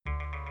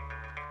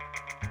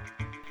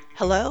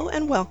Hello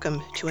and welcome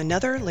to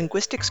another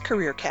Linguistics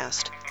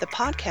CareerCast, the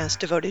podcast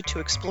devoted to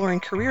exploring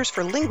careers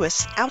for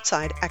linguists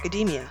outside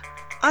academia.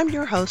 I'm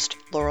your host,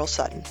 Laurel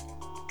Sutton.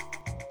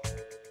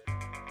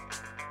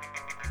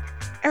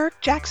 Eric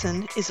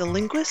Jackson is a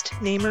linguist,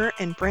 namer,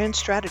 and brand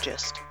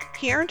strategist.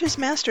 He earned his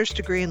master's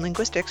degree in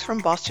linguistics from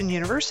Boston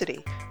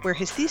University, where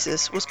his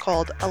thesis was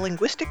called A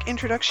Linguistic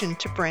Introduction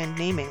to Brand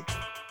Naming.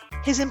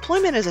 His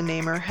employment as a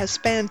namer has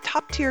spanned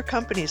top-tier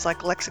companies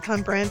like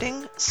Lexicon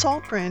Branding,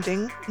 Salt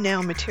Branding,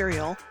 Now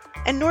Material,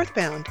 and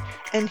Northbound,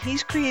 and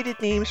he's created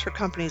names for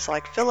companies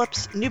like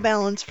Philips, New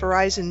Balance,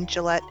 Verizon,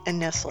 Gillette, and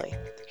Nestle.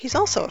 He's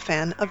also a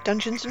fan of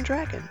Dungeons &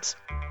 Dragons.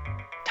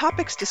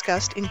 Topics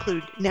discussed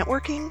include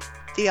networking,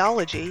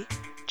 theology,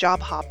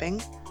 job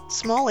hopping,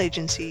 small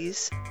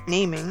agencies,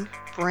 naming,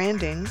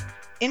 branding,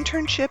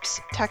 internships,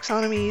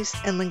 taxonomies,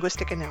 and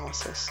linguistic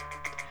analysis.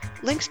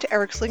 Links to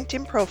Eric's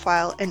LinkedIn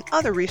profile and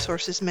other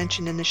resources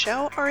mentioned in the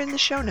show are in the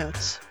show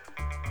notes.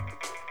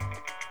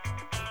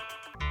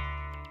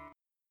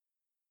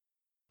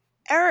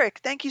 Eric,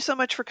 thank you so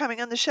much for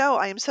coming on the show.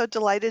 I am so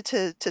delighted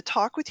to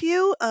talk with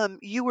you.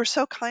 You were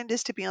so kind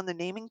as to be on the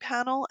naming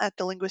panel at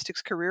the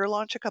Linguistics Career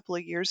Launch a couple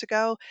of years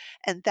ago,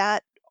 and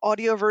that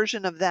audio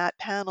version of that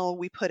panel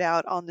we put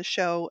out on the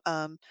show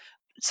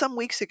some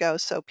weeks ago,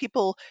 so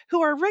people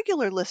who are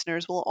regular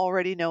listeners will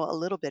already know a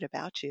little bit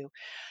about you.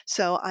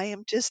 So I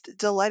am just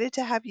delighted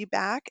to have you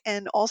back,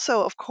 and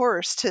also, of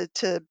course,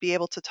 to be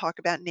able to talk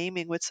about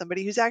naming with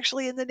somebody who's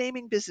actually in the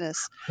naming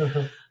business.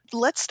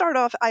 Let's start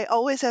off. I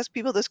always ask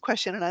people this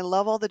question, and I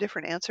love all the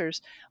different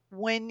answers.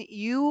 When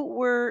you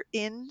were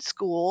in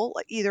school,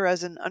 like either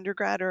as an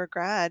undergrad or a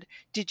grad,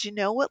 did you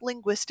know what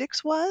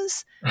linguistics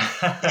was?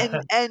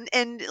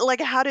 And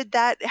like, how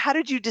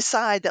did you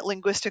decide that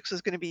linguistics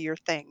was going to be your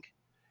thing?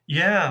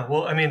 Yeah,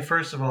 well, I mean,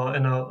 first of all,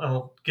 and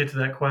I'll get to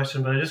that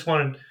question, but I just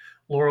wanted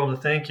Laurel to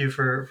thank you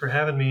for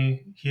having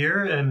me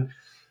here, and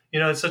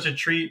it's such a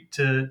treat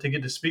to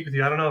get to speak with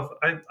you. I don't know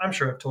if I'm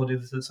sure I've told you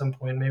this at some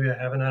point, maybe I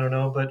haven't, I don't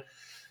know, but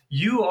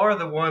you are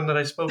the one that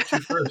I spoke to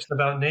first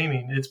about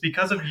naming. It's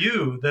because of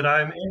you that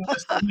I'm in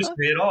this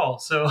industry at all,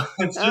 so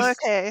it's just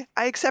Okay,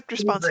 I accept so great.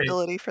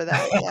 responsibility for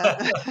that.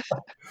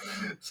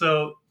 Yeah.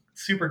 So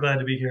super glad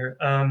to be here.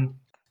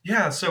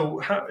 Yeah. So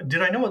how,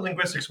 did I know what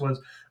linguistics was?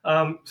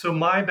 So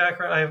my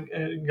background,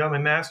 I got my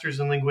master's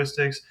in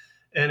linguistics,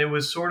 and it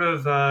was sort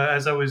of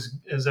as I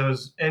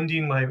was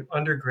ending my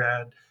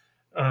undergrad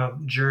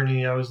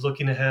journey. I was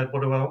looking ahead.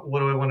 What do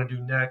I want to do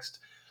next?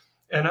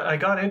 And I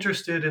got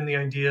interested in the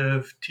idea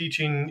of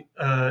teaching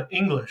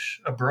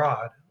English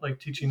abroad, like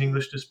teaching Mhm.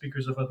 English to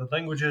speakers of other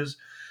languages.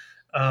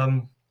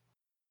 Um,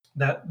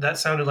 that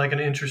sounded like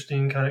an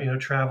interesting kind of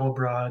travel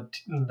abroad.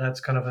 That's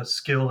kind of a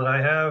skill that I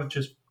have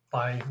just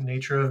by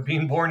nature of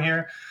being born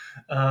here.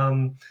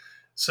 Um,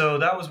 so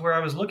that was where I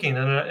was looking,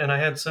 and I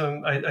had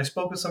I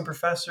spoke with some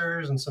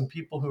professors and some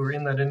people who were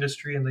in that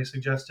industry, and they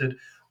suggested,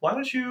 why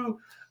don't you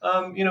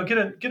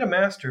get a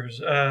master's,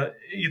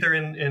 either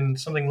in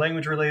something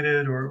language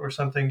related or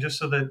something, just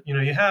so that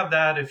you have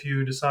that if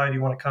you decide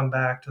you want to come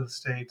back to the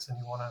States and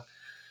you want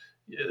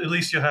to, at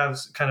least you have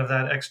kind of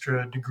that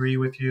extra degree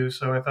with you.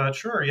 So I thought,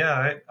 sure,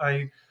 yeah,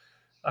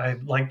 I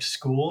liked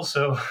school,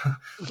 so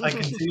I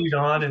continued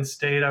on and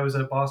stayed. I was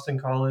at Boston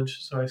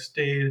College, so I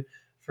stayed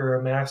for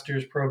a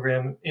master's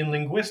program in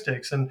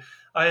linguistics, and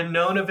I had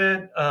known of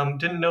it,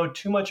 didn't know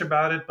too much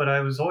about it, but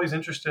I was always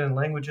interested in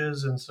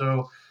languages, and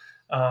so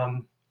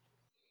um,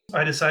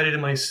 I decided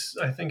I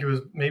think it was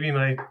maybe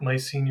my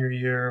senior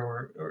year,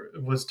 or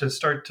was to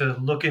start to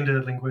look into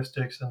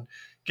linguistics and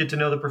get to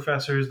know the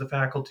professors, the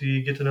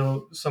faculty, get to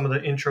know some of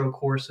the intro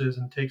courses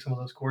and take some of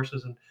those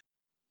courses. And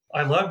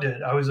I loved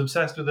it. I was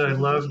obsessed with it. I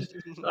loved,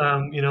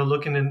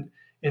 looking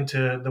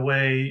into the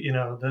way,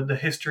 the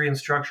history and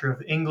structure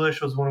of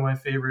English was one of my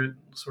favorite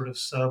sort of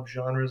sub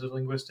genres of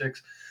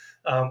linguistics.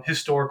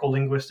 Historical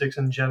linguistics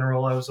in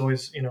general. I was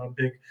always,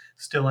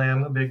 still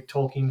am a big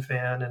Tolkien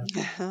fan, and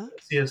Uh-huh.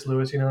 C.S.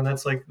 Lewis, and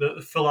that's like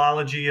the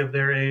philology of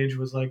their age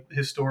was like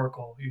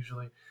historical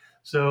usually.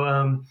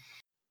 So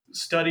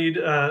studied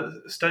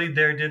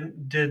there,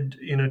 did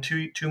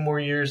two more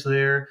years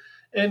there,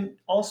 and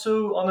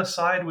also on the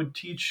side would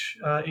teach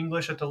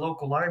English at the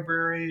local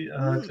library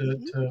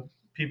Mhm. to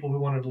people who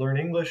wanted to learn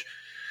English.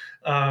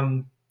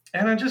 Um,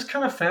 and I just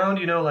kind of found,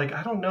 like,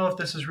 I don't know if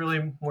this is really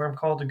where I'm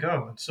called to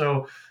go. And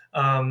so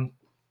um,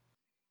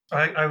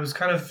 I was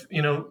kind of,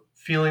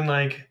 feeling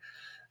like,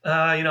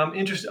 I'm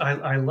interested.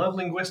 I love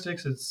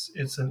linguistics.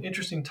 It's an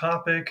interesting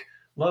topic.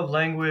 Love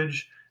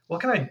language. What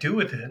can I do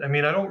with it? I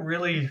mean, I don't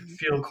really Mhm.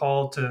 feel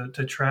called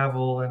to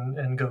travel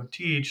and go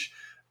teach.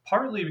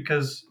 Partly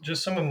because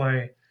just some of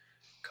my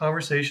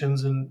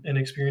conversations and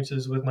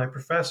experiences with my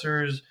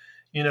professors.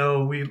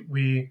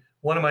 We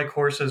one of my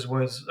courses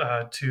was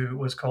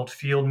called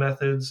field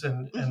methods,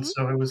 and Mhm.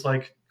 so it was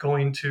like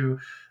going to,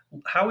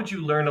 how would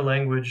you learn a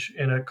language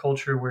in a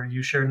culture where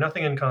you share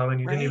nothing in common,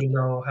 you didn't Right. even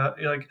know how,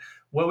 like,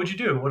 what would you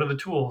do, what are the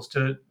tools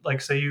to, like,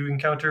 say you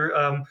encounter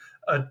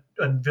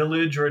a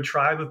village or a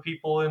tribe of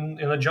people in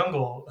a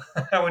jungle.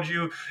 How would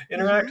you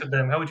interact Mhm. with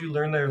them? How would you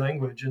learn their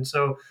language? And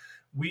so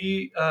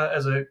we,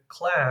 as a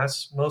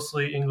class,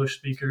 mostly English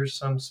speakers,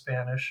 some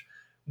Spanish,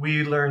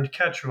 we learned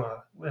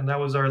Quechua, and that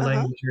was our Uh-huh.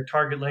 language. Our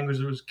target language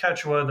was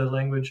Quechua, the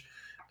language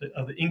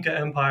of the Inca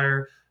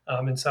Empire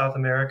in South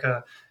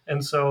America.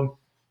 And so,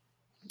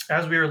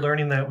 as we were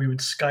learning that, we would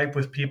Skype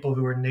with people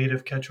who were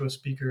native Quechua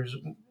speakers,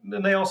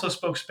 and they also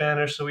spoke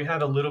Spanish, so we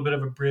had a little bit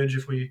of a bridge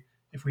if we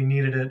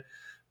needed it.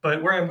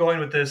 But where I'm going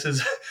with this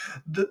is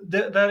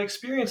that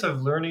experience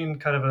of learning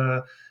kind of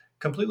a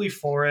completely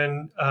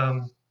foreign,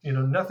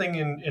 nothing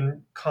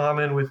in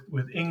common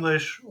with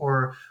English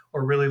or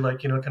really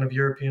like kind of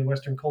European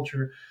Western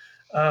culture.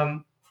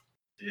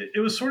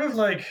 It was sort of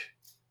like,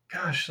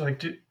 gosh,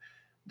 like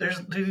there's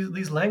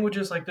these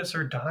languages like this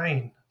are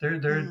dying.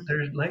 Mm.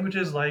 There's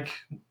languages like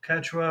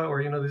Quechua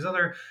or these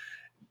other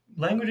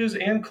languages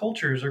and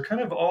cultures are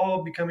kind of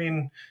all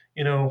becoming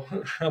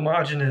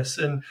homogenous,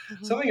 and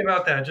Mhm. something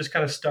about that just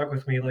kind of stuck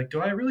with me. Like,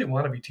 do I really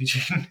want to be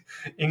teaching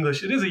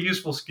English? It is a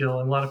useful skill,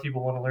 and a lot of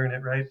people want to learn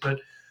it, right? But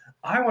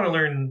I want to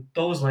learn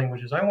those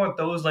languages. I want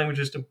those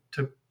languages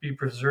to be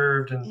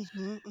preserved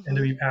Mhm. and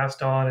to Mhm. be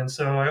passed on. And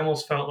so I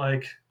almost felt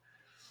like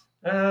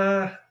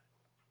uh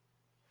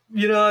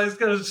I was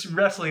kind of just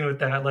wrestling with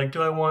that. Like,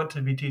 do I want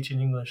to be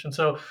teaching English? And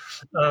so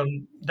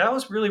that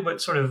was really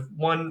what sort of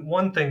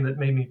one thing that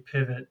made me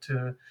pivot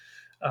to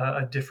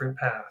a different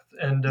path.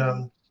 And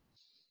Mhm.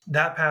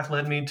 that path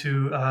led me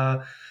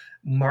to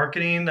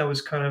marketing. That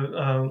was kind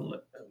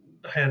of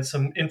had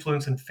some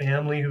influence in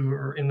family who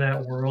were in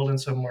that world, and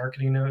so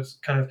marketing. I was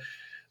kind of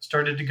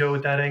started to go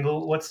with that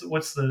angle. What's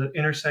the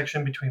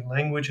intersection between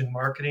language and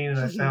marketing? And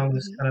I Mhm. found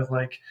this Mhm. kind of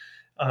like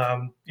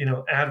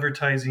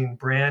advertising,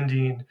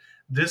 branding.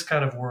 This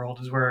kind of world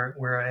is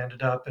where I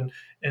ended up,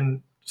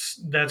 and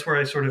that's where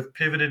I sort of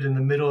pivoted in the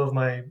middle of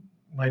my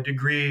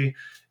degree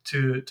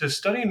to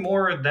studying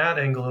more that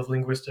angle of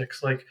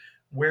linguistics, like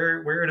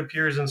where it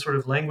appears in sort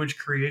of language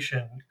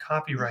creation, Mhm.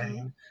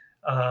 copywriting,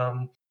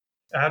 um,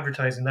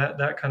 advertising,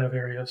 that kind of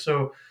area.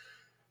 So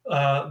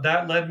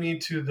that led me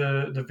to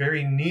the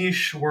very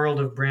niche world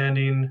of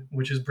branding,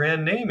 which is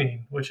brand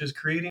naming, which is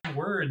creating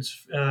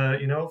words.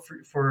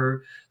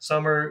 For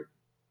some are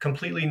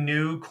completely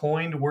new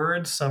coined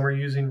words, some are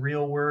using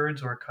real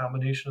words or a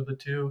combination of the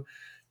two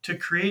to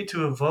create,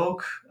 to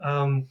evoke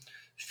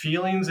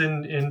feelings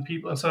in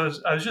people. And so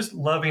I was just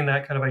loving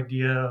that kind of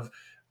idea of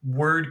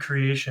word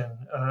creation,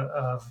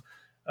 of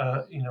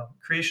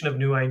creation of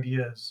new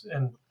ideas.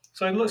 And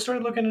so I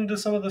started looking into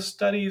some of the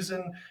studies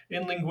in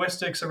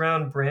linguistics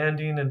around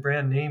branding and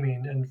brand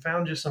naming, and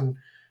found just some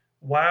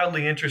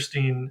wildly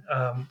interesting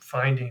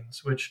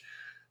findings, which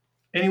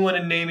anyone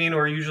in naming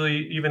or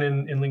usually even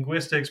in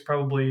linguistics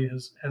probably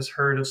has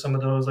heard of some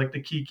of those, like the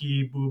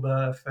Kiki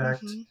Booba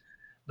effect, Mhm.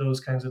 those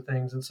kinds of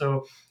things. And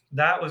so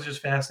that was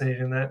just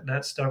fascinating.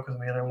 That stuck with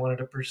me, and I wanted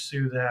to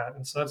pursue that.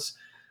 And so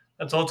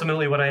that's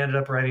ultimately what I ended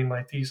up writing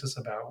my thesis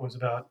about, was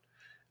about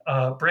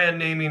brand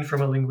naming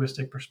from a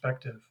linguistic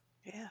perspective.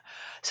 Yeah.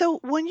 So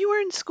when you were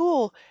in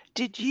school,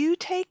 did you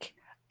take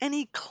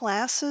any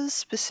classes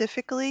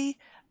specifically?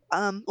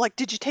 Like,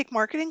 did you take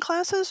marketing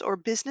classes or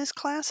business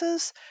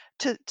classes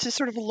to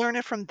sort of learn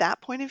it from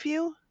that point of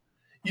view?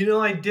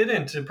 I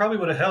didn't. It probably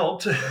would have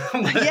helped.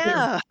 But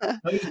Yeah. I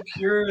was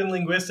pure in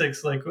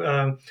linguistics. Like,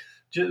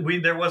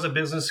 there was a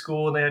business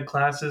school and they had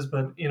classes,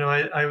 but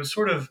I was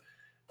sort of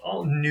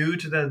all new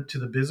to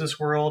the business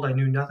world. I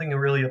knew nothing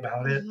really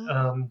about it.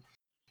 Mhm.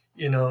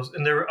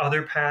 And there were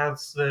other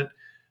paths that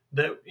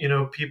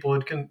people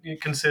had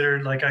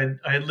considered. Like, I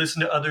had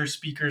listened to other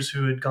speakers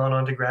who had gone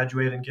on to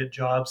graduate and get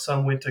jobs.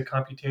 Some went to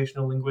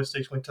computational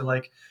linguistics, went to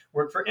like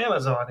work for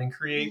Amazon and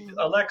create Mhm.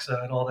 Alexa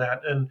and all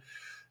that, and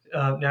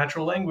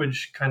natural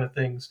language kind of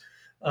things.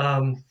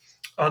 Um,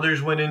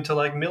 Others went into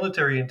like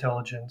military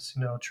intelligence,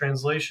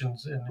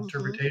 translations and Mhm.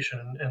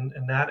 interpretation,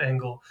 and that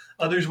angle.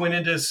 Others went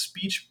into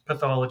speech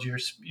pathology or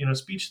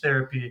speech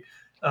therapy,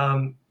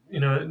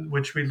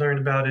 which we learned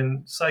about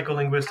in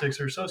psycholinguistics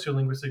or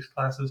sociolinguistics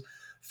classes.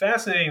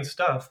 Fascinating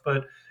stuff,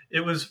 but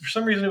it was, for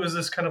some reason, it was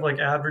this kind of like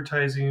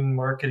advertising,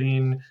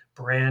 marketing,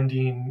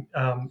 branding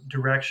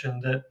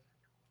direction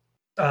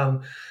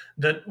um,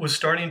 that was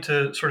starting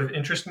to sort of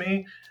interest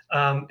me.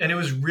 And it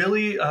was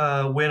really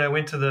when I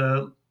went to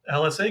the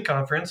LSA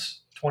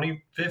conference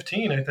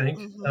 2015, I think.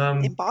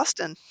 Mhm. In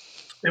Boston.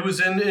 It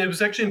was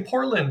actually in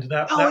Portland,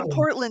 that Oh, that in one.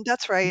 Portland,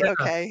 that's right, Yeah.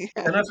 okay.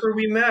 And that's where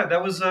we met. Yeah.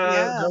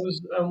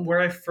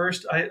 Where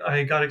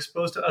I got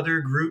exposed to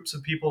other groups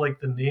of people, like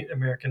the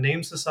American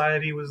Name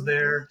Society was Mhm.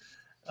 there.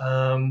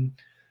 Um,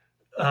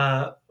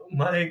 uh,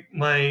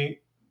 my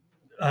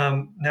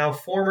now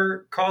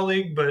former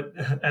colleague, but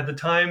at the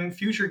time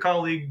future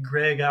colleague,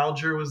 Greg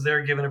Alger, was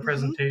there giving a Mhm. That's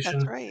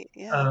presentation right,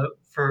 yeah.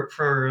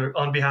 for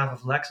on behalf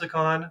of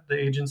Lexicon, the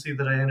agency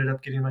that I ended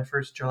up getting my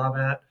first job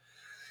at.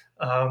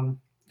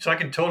 Um, so I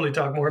can totally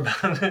talk more about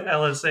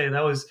LSA.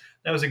 That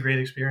was a great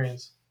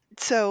experience.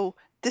 So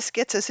this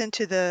gets us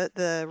into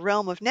the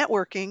realm of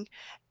networking,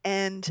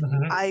 and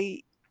Hmm.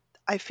 I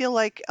I feel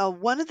like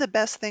one of the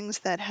best things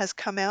that has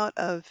come out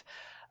of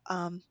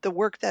The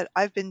work that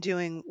I've been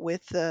doing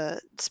with the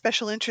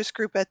special interest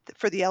group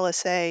for the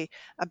LSA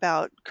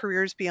about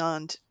careers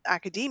beyond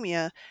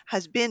academia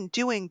has been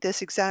doing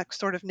this exact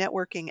sort of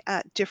networking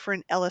at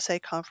different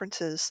LSA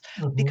conferences,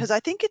 Hmm. because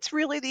I think it's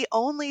really the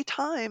only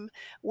time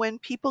when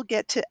people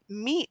get to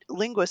meet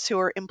linguists who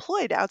are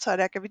employed outside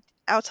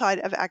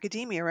of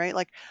academia, right?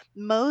 Like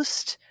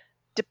most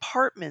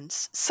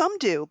departments, some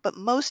do, but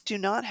most do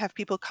not have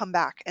people come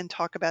back and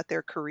talk about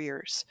their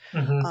careers.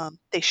 Hmm.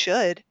 They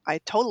should. I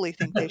totally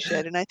think they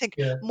should. And I think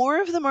Yeah.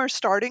 more of them are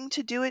starting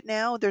to do it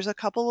now. There's a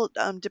couple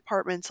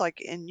departments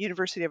like in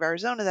University of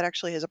Arizona that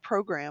actually has a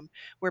program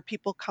where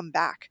people come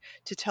back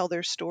to tell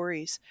their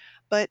stories.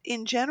 But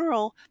in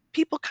general,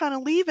 people kind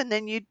of leave and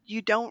then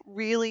you don't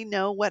really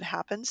know what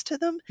happens to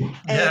them. Yeah.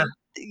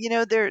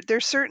 And there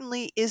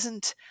certainly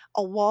isn't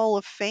a wall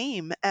of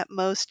fame at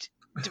most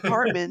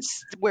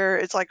departments where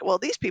it's like, well,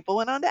 these people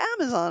went on to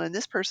Amazon and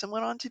this person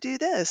went on to do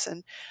this,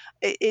 and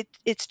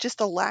it's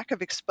just a lack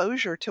of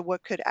exposure to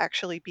what could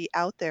actually be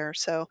out there.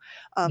 So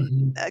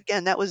Hmm.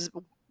 again, that was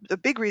the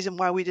big reason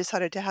why we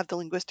decided to have the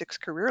linguistics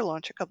career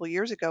launch a couple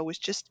years ago, was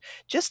just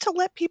to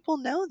let people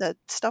know that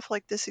stuff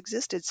like this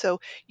existed. So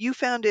you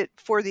found it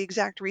for the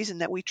exact reason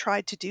that we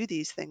tried to do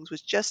these things,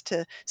 was just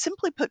to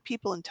simply put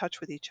people in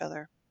touch with each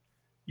other.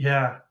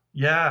 Yeah,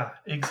 yeah,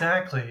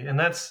 exactly. And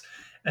that's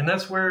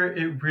where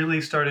it really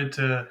started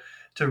to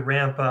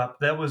ramp up.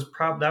 That was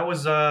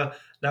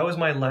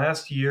my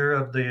last year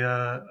of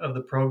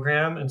the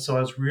program, and so I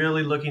was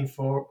really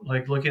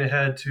looking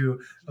ahead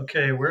to,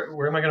 okay,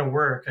 where am I going to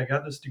work? I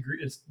got this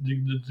degree.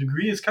 The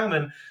degree is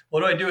coming.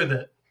 What do I do with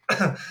it?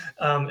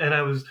 And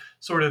I was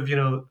sort of,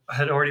 I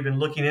had already been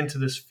looking into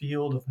this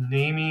field of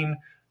naming,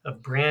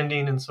 of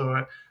branding, and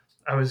so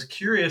I was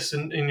curious,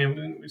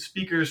 and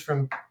speakers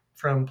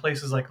from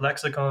places like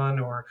Lexicon,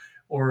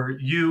 or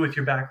you with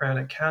your background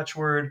at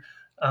Catchword,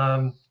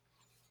 um,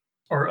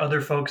 or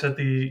other folks at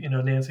the,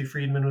 Nancy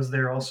Friedman was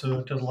there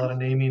also, did a lot of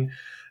naming.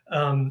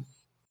 Um,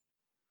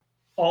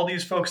 all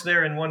these folks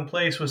there in one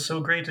place was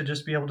so great to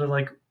just be able to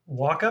like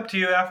walk up to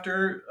you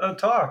after a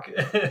talk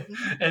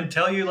Mhm. and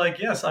tell you like,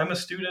 yes, I'm a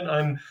student.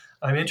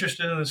 I'm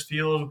interested in this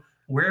field.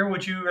 Where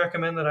would you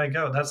recommend that I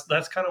go?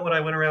 That's kind of what I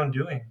went around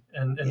doing,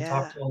 and talked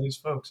Yeah. to all these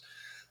folks.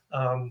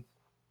 Um,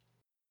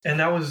 and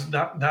that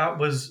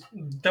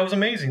was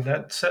amazing.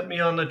 That set me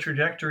on the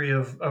trajectory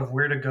of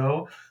where to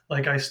go.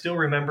 Like, I still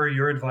remember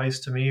your advice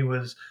to me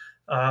was,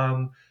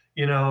 um,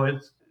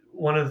 it's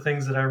one of the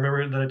things that I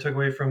remember that I took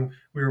away from,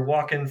 we were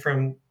walking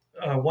from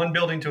one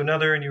building to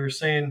another, and you were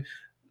saying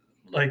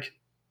like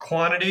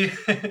quantity,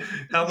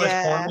 how much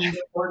Yeah. quantity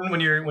is important when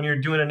you're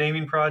doing a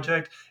naming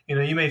project.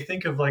 You may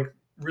think of like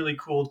really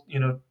cool,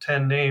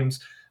 10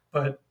 names,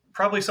 but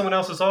probably someone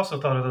else has also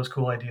thought of those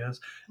cool ideas,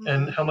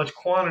 and Mhm. how much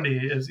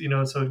quantity is,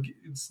 so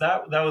it's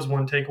that was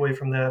one takeaway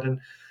from that, and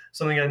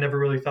something I never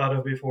really thought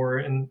of before.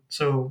 And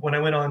so when I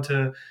went on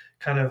to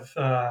kind of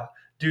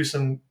do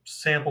some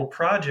sample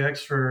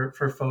projects for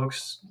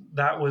folks,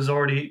 that was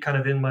already kind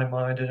of in my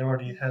mind, and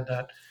already had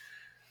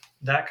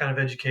that kind of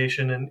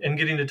education, and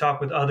getting to talk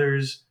with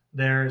others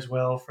there as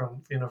well,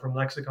 from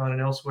Lexicon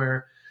and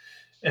elsewhere,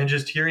 and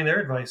just hearing their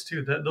advice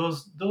too.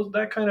 Those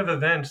that kind of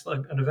event,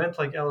 like an event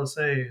like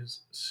LSA,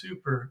 is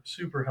super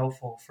super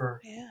helpful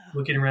for Yeah.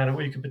 looking around at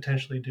what you could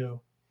potentially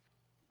do.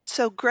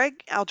 So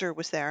Greg Alger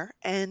was there,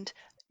 and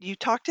you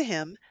talked to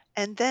him,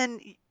 and then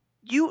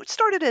you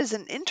started as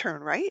an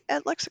intern, right,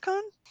 at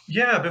Lexicon?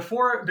 Yeah,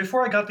 before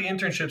I got the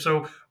internship.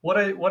 So what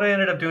I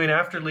ended up doing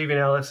after leaving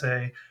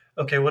LSA.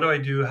 Okay, what do I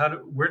do?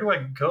 Where do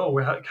I go?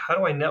 How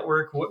do I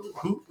network?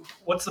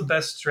 What's the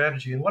best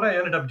strategy? And what I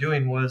ended up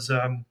doing was,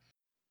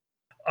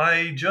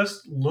 I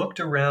just looked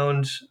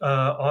around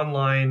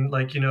online,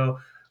 like,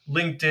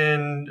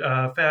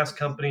 LinkedIn, Fast Mhm.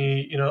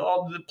 Company,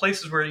 all the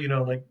places where,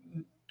 like,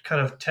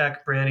 kind of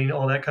tech branding,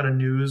 all that kind of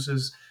news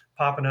is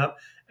popping up,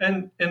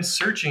 and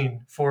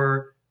searching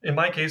for, in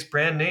my case,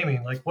 brand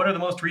naming. Like, what are the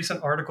most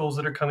recent articles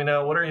that are coming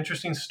out? What are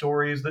interesting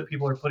stories that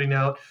people are putting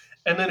out?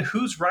 And then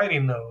who's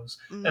writing those?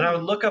 And I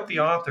would Mm. look up the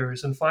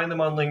authors and find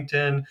them on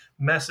LinkedIn,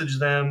 message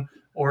them,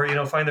 or,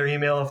 find their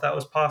email if that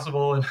was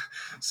possible, and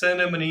send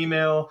them an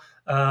email.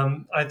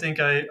 I think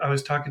I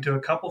was talking to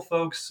a couple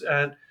folks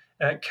at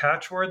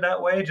Catchword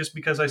that way, just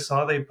because I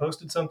saw they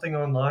posted something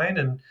online,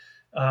 and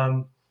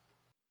um,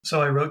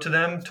 so I wrote to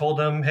them, told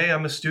them, "Hey,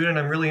 I'm a student.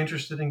 I'm really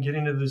interested in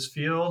getting into this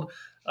field.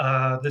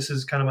 This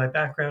is kind of my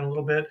background a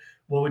little bit.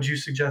 What would you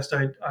suggest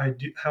I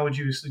do? How would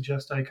you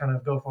suggest I kind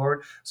of go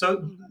forward?" So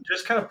Mhm.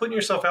 just kind of putting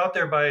yourself out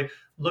there by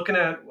looking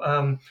at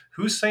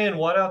who's saying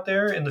what out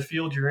there in the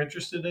field you're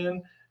interested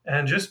in,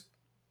 and just,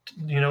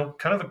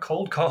 kind of a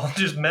cold call,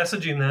 just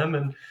messaging them.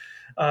 And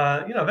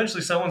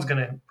eventually someone's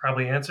going to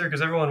probably answer,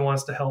 because everyone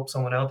wants to help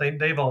someone out.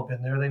 They've all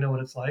been there. They know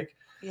what it's like.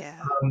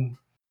 Yeah. Um,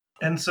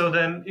 and so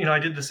then, I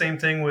did the same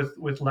thing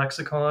with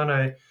Lexicon.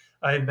 I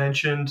had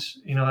mentioned,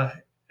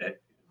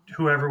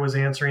 whoever was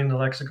answering the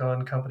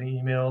Lexicon company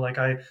email. Like,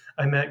 I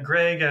met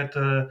Greg at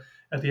the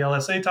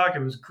LSA talk. It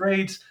was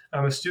great.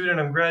 I'm a student.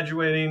 I'm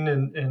graduating,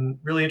 and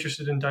really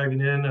interested in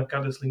diving in. I've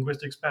got this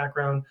linguistics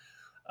background.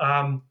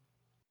 Um,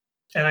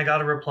 and I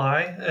got a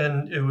reply,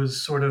 and it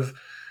was sort of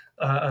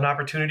an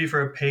opportunity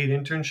for a paid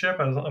internship.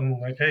 I'm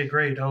like, hey,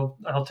 great,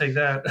 I'll take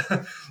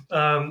that.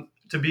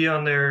 To be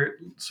on their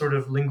sort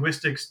of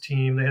linguistics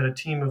team. They had a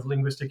team of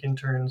linguistic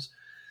interns,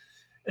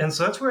 and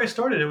so that's where I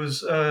started. It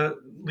was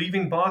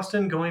leaving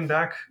Boston, going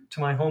back to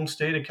my home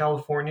state of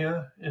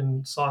California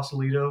in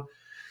Sausalito,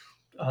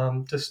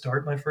 to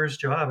start my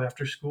first job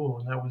after school,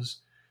 and that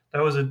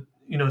was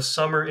a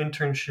summer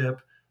internship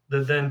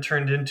that then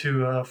turned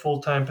into a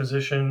full time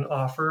position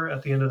offer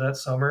at the end of that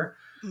summer,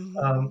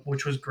 Hmm.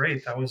 which was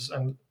great.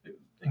 I'm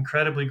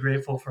incredibly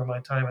grateful for my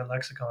time at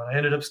Lexicon. I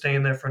ended up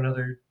staying there for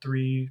another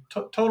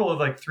total of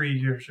like 3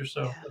 years or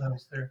so Yeah. that I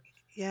was there.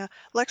 Yeah.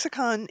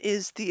 Lexicon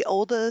is the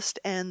oldest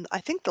and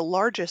I think the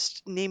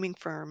largest naming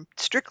firm,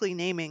 strictly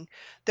naming.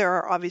 There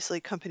are obviously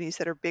companies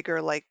that are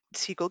bigger like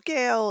Siegel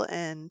Gale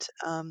and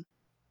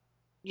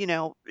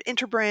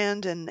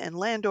Interbrand and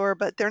Landor,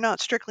 but they're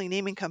not strictly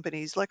naming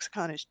companies.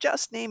 Lexicon is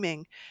just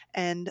naming,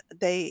 and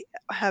they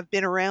have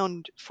been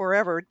around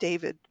forever.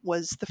 David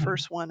was the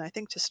first one, I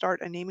think, to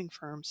start a naming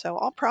firm. So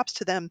all props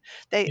to them.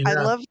 I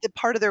Yeah. love the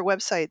part of their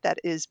website that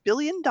is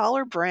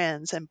billion-dollar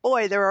brands, and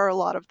boy, there are a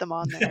lot of them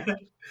on there.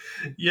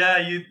 Yeah,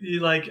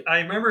 you like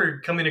I remember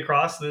coming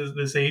across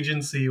this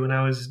agency when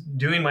I was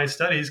doing my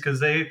studies,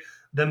 because they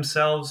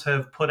themselves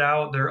have put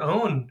out their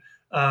own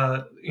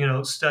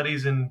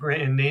studies in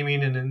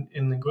naming and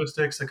in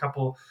linguistics. A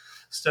couple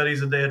studies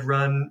that they had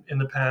run in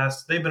the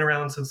past. They've been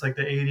around since like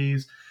the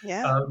 80s,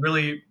 Yeah.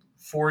 really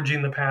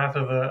forging the path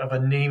of a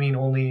naming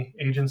only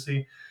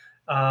agency.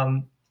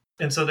 Um,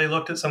 and so they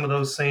looked at some of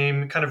those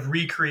same, kind of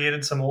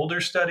recreated some older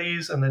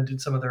studies and then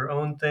did some of their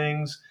own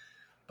things.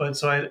 But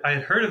so I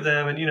had heard of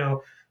them, and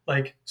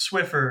like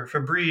Swiffer,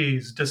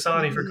 Febreze,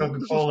 Dasani for Mhm.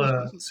 Coca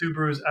Cola,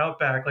 Subaru's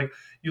Outback. Like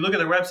you look at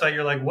their website,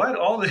 you're like, what?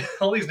 All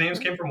these names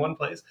came from one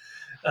place.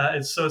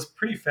 It's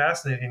pretty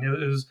fascinating. It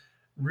was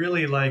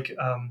really like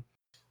I'm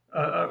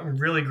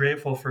really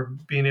grateful for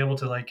being able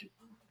to like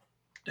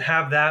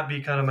have that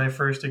be kind of my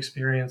first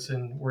experience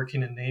in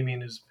working in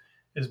naming,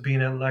 is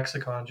being at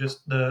Lexicon.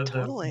 Just the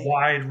Totally.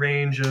 wide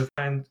range of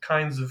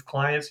kinds of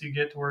clients you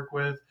get to work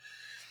with,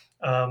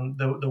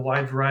 the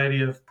wide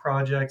variety of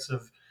projects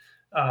of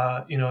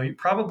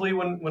probably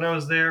when I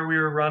was there, we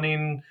were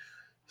running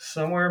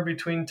somewhere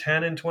between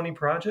 10 and 20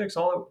 projects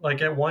all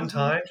like at one Hmm.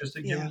 time, just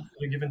Yeah.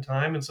 at a given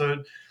time. And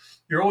so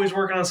you're always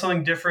working on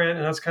something different.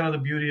 And that's kind of the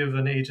beauty of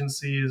an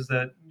agency, is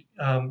that,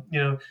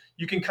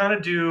 you can kind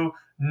of do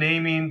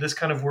naming, this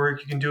kind of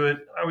work. You can do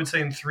it, I would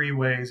say, in three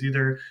ways.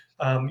 Either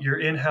you're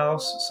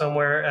in-house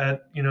somewhere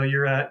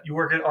you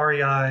work at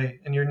REI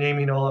and you're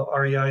naming all of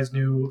REI's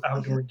new Hmm.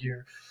 outdoor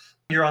gear.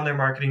 You're on their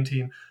marketing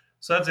team.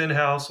 So that's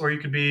in-house, or you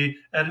could be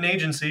at an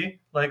agency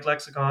like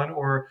Lexicon,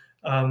 or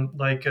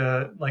like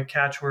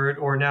Catchword,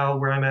 or now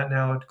where I'm at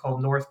now, it's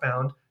called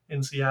Northbound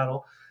in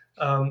Seattle.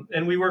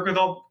 And we work with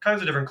all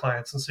kinds of different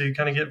clients, and so you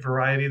kind of get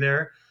variety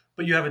there.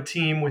 But you have a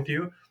team with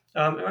you.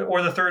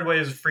 Or the third way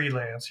is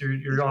freelance.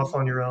 You're Hmm. off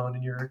on your own,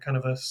 and you're kind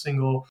of a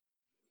single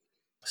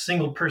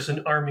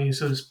person army,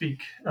 so to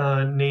speak,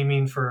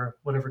 naming for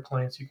whatever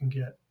clients you can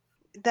get.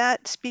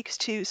 That speaks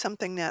to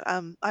something that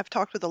I've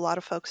talked with a lot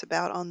of folks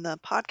about on the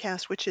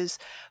podcast, which is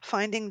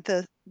finding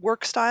the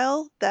work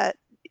style that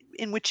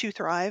in which you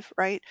thrive,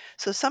 right?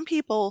 So some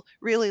people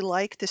really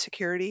like the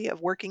security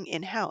of working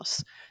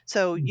in-house.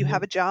 So you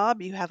have Mhm. a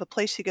job, you have a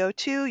place to go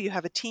to, you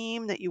have a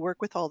team that you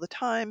work with all the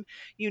time.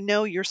 You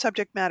know your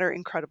subject matter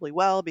incredibly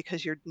well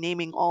because you're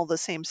naming all the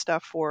same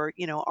stuff for,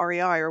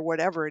 REI or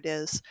whatever it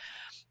is.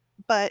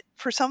 But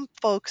for some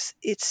folks,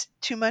 it's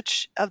too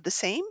much of the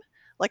same.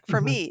 Like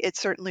for Mhm. me, it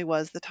certainly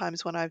was the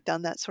times when I've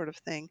done that sort of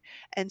thing.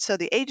 And so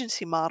the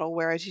agency model,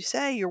 where, as you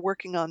say, you're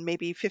working on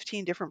maybe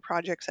 15 different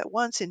projects at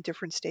once in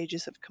different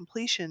stages of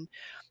completion,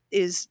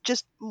 is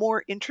just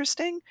more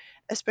interesting.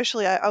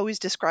 Especially, I always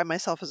describe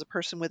myself as a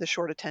person with a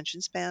short attention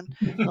span.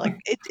 Like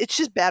it's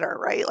just better,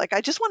 right? Like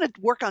I just want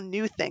to work on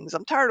new things.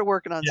 I'm tired of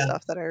working on Yeah.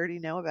 stuff that I already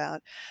know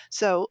about.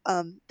 So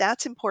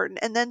that's important.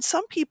 And then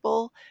some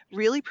people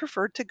really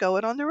prefer to go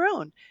it on their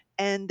own.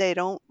 And they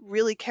don't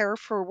really care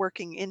for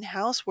working in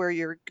house where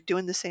you're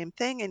doing the same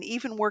thing. And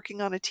even working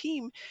on a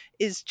team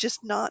is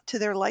just not to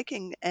their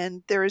liking.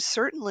 And there is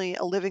certainly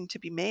a living to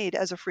be made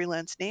as a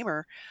freelance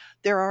namer.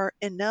 There are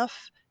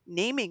enough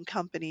naming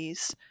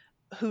companies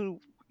who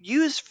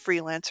use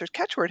freelancers.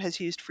 Catchword has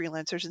used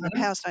freelancers in the Mhm.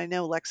 past. I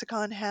know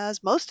Lexicon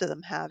has. Most of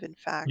them have, in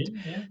fact.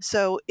 Yeah, yeah.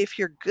 So if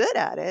you're good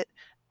at it,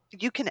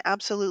 you can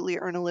absolutely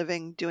earn a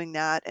living doing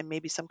that and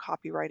maybe some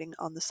copywriting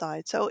on the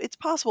side. So it's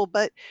possible,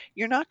 but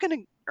you're not going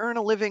to earn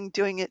a living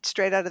doing it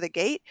straight out of the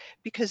gate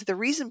because the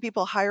reason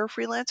people hire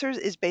freelancers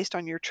is based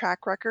on your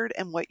track record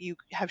and what you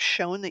have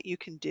shown that you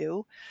can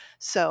do.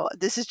 So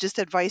this is just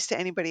advice to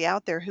anybody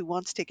out there who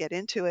wants to get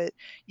into it.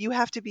 You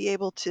have to be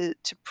able to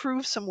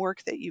prove some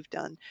work that you've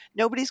done.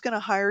 Nobody's going to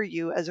hire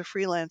you as a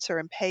freelancer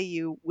and pay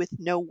you with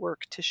no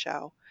work to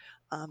show.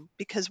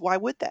 Because why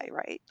would they,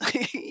 right?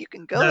 You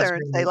can go That's there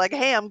and say right. like,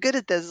 "Hey, I'm good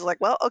at this." It's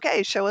like, "Well,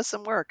 okay, show us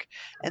some work,"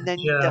 and then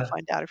they'll Yeah.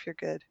 find out if you're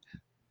good.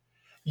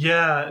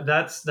 Yeah,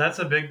 that's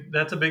a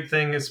big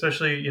thing,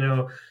 especially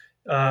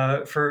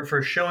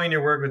for showing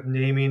your work with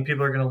naming.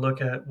 People are going to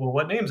look at, well,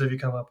 what names have you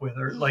come up with,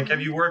 or like,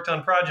 have Hmm. you worked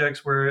on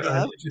projects where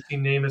an Yep.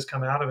 interesting name has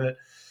come out of it?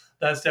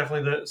 That's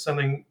definitely the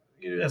something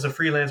as a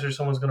freelancer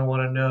someone's going to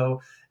want to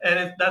know,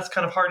 and that's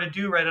kind of hard to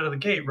do right out of the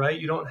gate, right?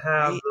 You don't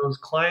have Right. those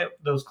client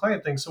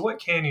things. So what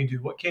can you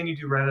do? What can you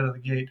do right out of the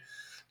gate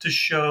to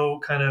show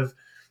kind of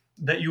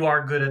that you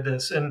are good at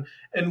this? And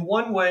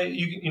one way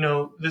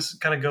this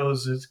kind of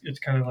goes, it's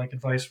kind of like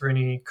advice for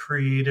any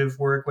creative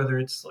work, whether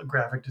it's like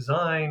graphic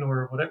design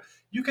or whatever.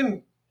 You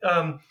can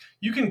um,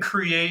 you can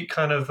create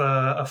kind of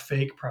a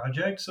fake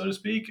project, so to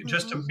speak,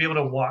 just to Hmm. be able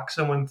to walk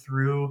someone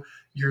through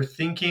your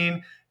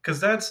thinking, because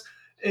that's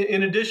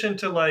in addition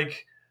to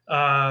like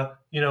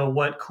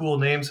what cool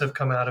names have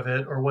come out of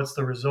it or what's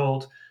the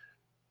result.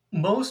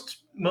 Most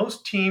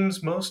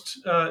teams,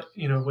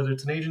 whether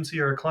it's an agency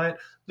or a client,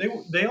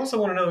 they also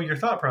want to know your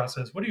thought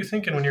process. What are you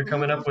thinking when you're Hmm.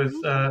 coming up with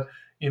Hmm.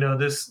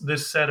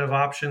 this set of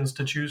options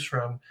to choose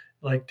from?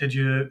 Like, did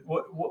you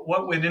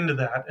what went into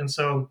that? And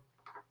so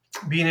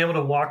being able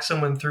to walk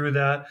someone through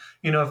that,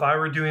 if I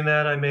were doing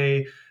that, I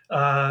may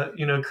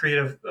create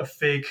a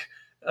fake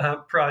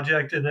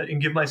project,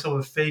 and give myself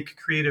a fake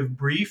creative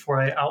brief where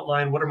I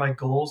outline what are my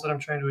goals that I'm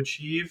trying to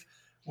achieve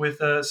with,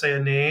 say, a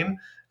name,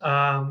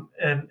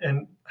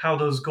 and how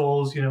those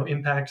goals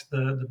impact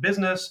the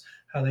business,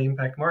 how they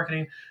impact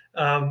marketing.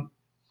 um,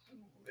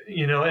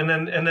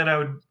 and then I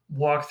would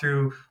walk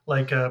through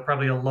like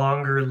probably a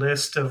longer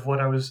list of what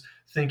I was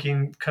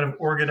thinking, kind of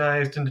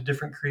organized into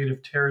different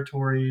creative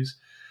territories,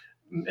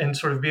 and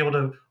sort of be able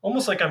to,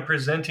 almost like I'm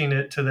presenting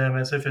it to them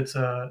as if it's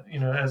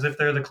as if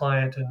they're the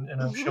client,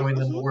 and I'm Hmm. showing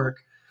them the Hmm.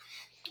 work.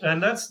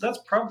 And that's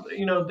probably,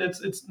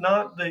 it's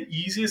not the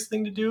easiest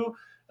thing to do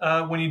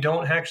when you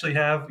don't actually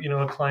have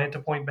a client to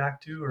point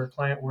back to or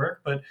client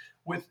work, but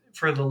with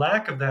for the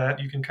lack of that,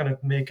 you can kind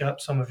of make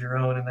up some of your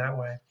own in that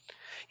way.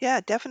 Yeah,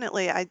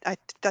 definitely.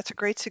 That's a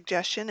great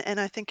suggestion, and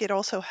I think it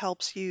also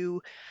helps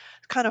you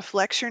kind of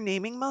flex your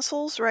naming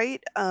muscles,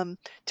 right?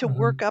 To Hmm.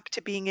 work up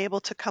to being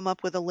able to come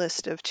up with a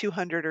list of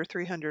 200 or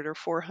 300 or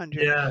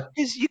 400, Yeah.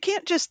 because you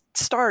can't just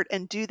start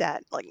and do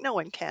that. Like no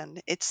one can.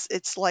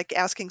 It's like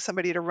asking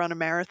somebody to run a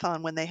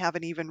marathon when they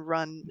haven't even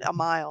run a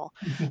mile.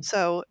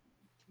 So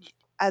y-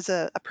 as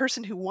a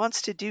person who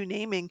wants to do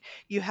naming,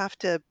 you have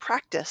to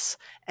practice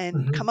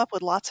and come Hmm. up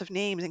with lots of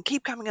names and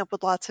keep coming up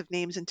with lots of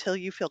names until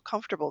you feel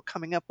comfortable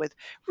coming up with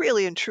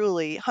really and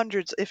truly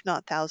hundreds, if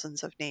not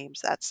thousands of names.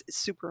 That's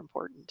super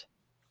important.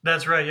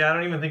 That's right. Yeah, I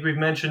don't even think we've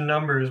mentioned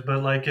numbers,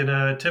 but like in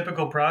a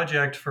typical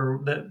project for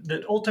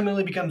that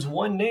ultimately becomes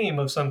one name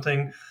of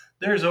something,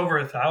 there's over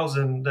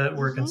 1,000 that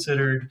were Mhm.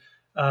 considered,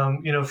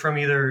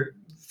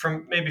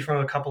 from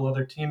a couple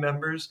other team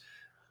members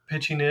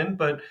pitching in,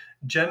 but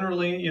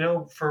generally,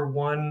 for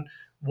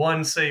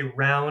one say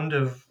round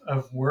of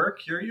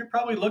work, you're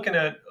probably looking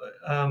at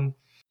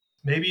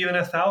maybe even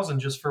 1,000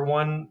 just for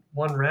one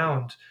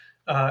round,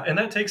 and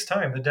that takes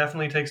time. It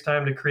definitely takes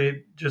time to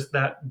create just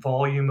that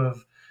volume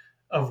of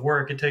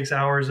work. It takes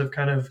hours of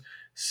kind of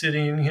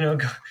sitting,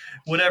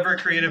 whatever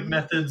creative Mhm.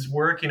 methods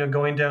work,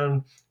 going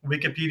down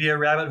Wikipedia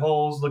rabbit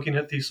holes, looking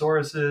at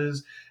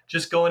thesauruses,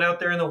 just going out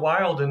there in the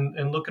wild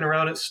and looking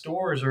around at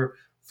stores, or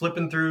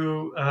flipping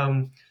through,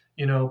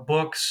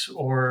 books,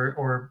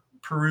 or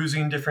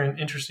perusing different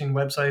interesting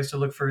websites to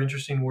look for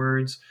interesting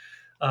words.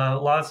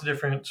 Lots of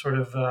different sort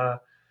of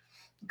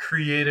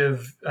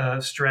creative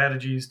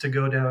strategies to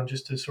go down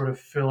just to sort of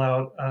fill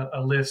out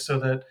a list, so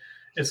that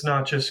it's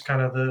not just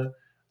kind of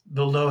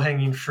the low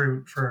hanging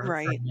fruit for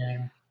a Right.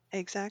 name.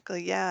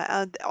 Exactly.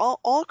 Yeah.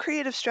 All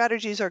creative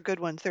strategies are good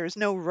ones. There is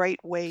no right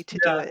way to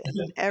do Yeah. it,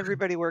 and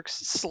everybody works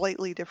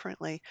slightly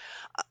differently.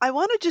 I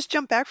want to just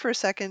jump back for a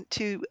second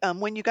to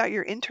when you got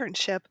your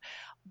internship.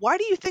 Why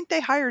do you think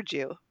they hired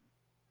you?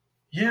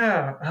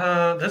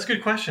 Yeah, that's a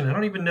good question. I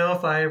don't even know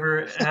if I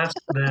ever asked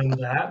them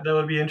that. That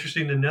would be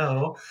interesting to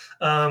know.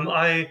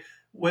 I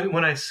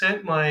when I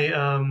sent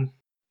my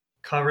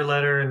cover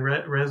letter and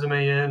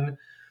resume in,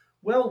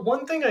 well,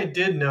 one thing I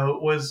did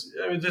note was,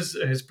 I mean, this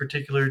is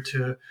particular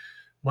to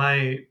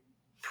my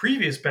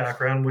previous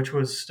background, which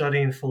was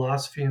studying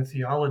philosophy and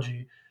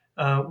theology,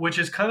 which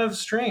is kind of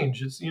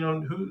strange. It's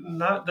who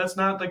not that's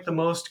not like the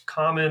most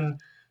common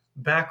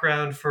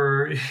background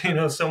for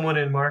someone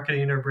in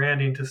marketing or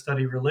branding to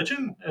study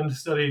religion and to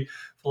study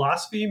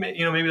philosophy.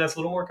 Maybe that's a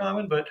little more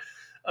common, but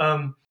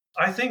um,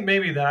 I think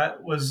maybe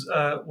that was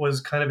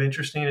kind of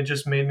interesting. It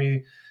just made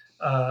me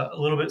a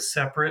little bit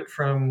separate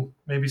from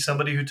maybe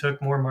somebody who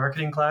took more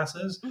marketing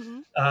classes,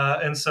 Hmm.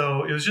 and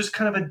so it was just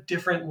kind of a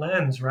different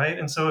lens, right?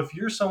 And so if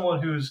you're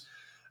someone who's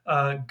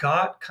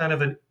got kind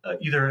of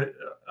either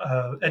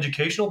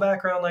educational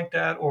background like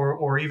that,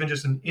 or even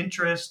just an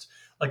interest,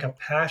 like a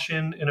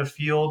passion in a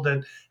field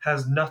that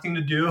has nothing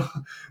to do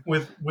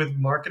with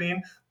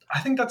marketing, I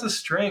think that's a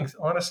strength,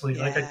 honestly.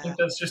 Like, I Yeah. think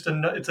that's just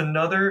it's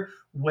another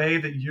way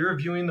that you're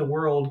viewing the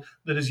world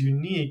that is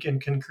unique and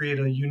can create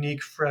a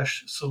unique,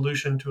 fresh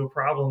solution to a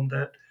problem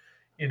that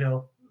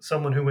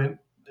someone who went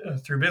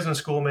through business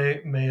school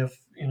may have,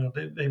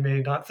 they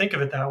may not think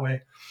of it that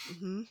way.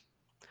 Hmm.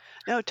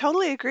 No,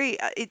 totally agree.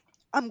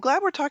 I'm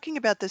glad we're talking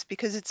about this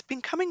because it's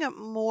been coming up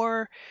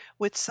more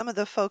with some of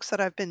the folks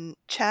that I've been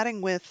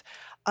chatting with,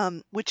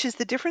 which is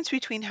the difference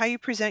between how you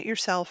present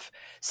yourself,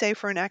 say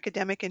for an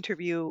academic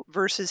interview,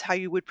 versus how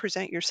you would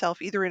present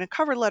yourself either in a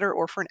cover letter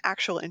or for an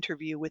actual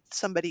interview with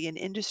somebody in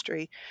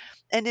industry.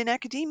 And in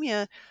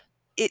academia,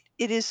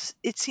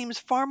 it seems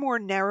far more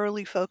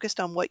narrowly focused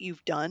on what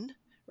you've done,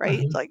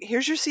 right? Hmm. Like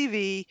here's your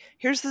CV,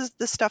 here's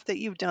the stuff that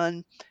you've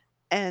done,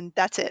 and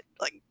that's it.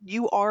 Like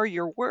you are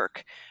your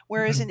work.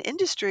 Whereas in Hmm.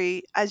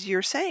 industry, as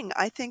you're saying,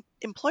 I think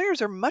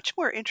employers are much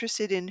more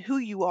interested in who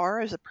you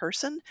are as a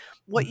person,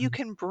 what you Hmm.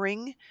 can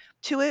bring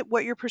to it,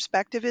 what your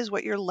perspective is,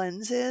 what your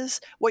lens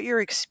is, what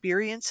your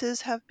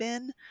experiences have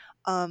been,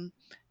 um,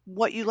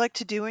 what you like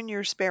to do in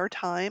your spare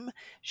time,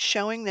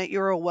 showing that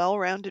you're a well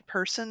rounded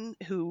person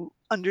who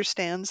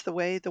understands the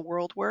way the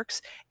world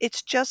works.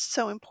 It's just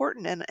so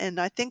important. And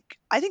I think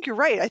you're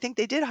right. I think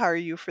they did hire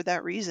you for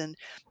that reason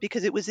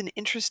because it was an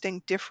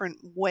interesting, different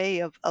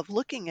way of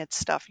looking at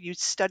stuff. You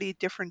studied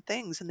different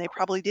things, and they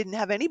probably didn't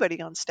have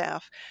anybody on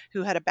staff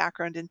who had a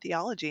background in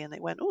theology, and they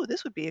went, "Oh,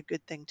 this would be a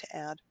good thing to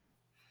add."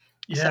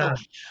 So Yeah.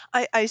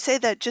 I say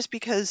that just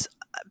because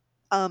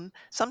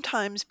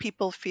sometimes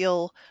people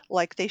feel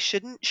like they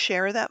shouldn't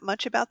share that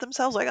much about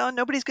themselves. Like, oh,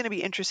 nobody's going to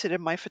be interested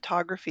in my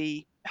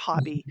photography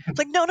hobby. It's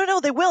like, no, no, no,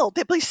 they will.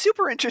 They'll be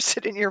super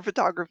interested in your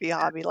photography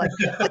hobby. Like,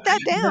 put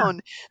that Yeah.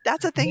 down.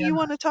 That's a thing Yeah. you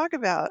want to talk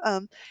about.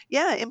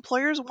 Yeah,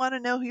 employers want to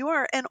know who you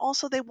are. And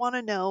also, they want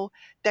to know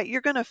that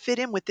you're going to fit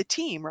in with the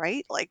team,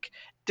 right? Like,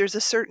 there's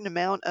a certain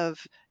amount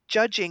of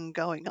judging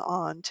going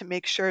on to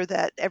make sure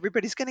that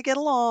everybody's going to get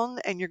along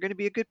and you're going to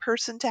be a good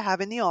person to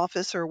have in the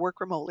office or work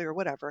remotely or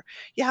whatever.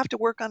 You have to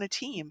work on a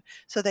team.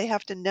 So they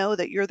have to know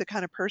that you're the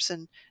kind of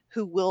person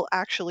who will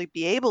actually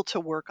be able to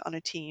work on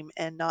a team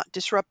and not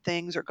disrupt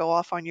things or go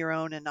off on your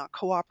own and not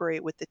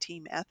cooperate with the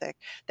team ethic.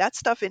 That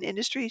stuff in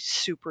industry is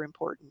super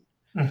important.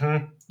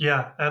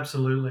 Yeah,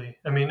 absolutely.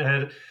 I mean,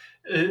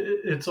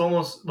 it's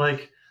almost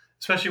like,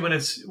 especially when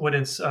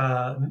it's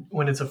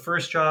a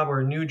first job or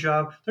a new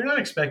job, they're not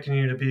expecting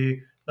you to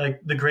be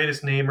like the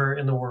greatest namer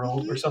in the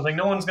world or Hmm. something.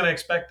 No one's going to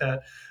expect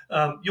that.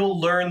 You'll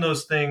learn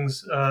those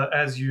things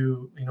as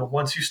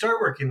once you start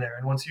working there,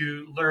 and once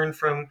you learn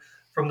from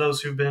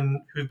those who've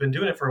been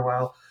doing it for a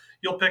while,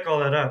 you'll pick all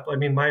that up. I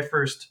mean, my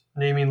first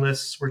naming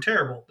lists were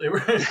terrible. They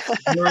were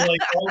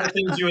like all the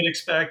things you would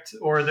expect,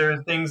 or there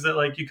are things that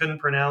like you couldn't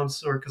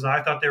pronounce, or because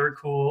I thought they were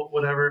cool,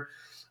 whatever.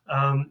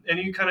 And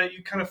you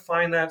kind of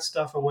find that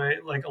stuff away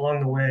like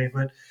along the way,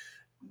 but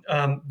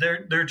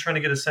they're trying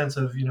to get a sense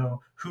of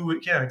who,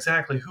 yeah,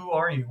 exactly, who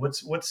are you,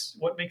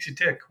 what makes you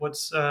tick,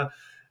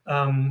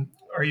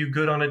 are you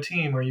good on a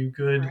team, are you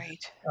good,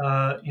 Right.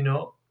 uh, you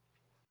know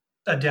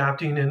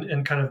adapting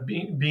and kind of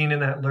being in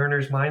that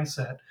learner's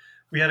mindset.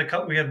 We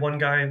had one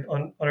guy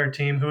on our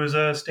team who was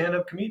a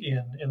stand-up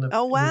comedian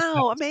Oh, in his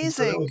wow. past. And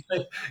so that Amazing. was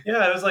like,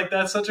 yeah, it was like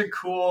that's such a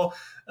cool,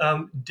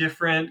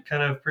 different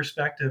kind of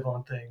perspective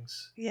on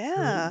things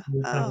Yeah.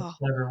 in kind of a Oh,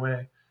 clever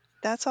way.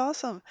 that's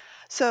awesome.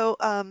 So,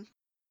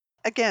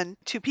 again,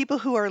 to people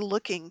who are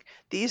looking,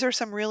 these are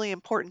some really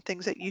important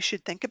things that you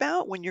should think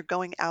about when you're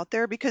going out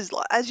there because,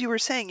 as you were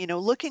saying,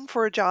 looking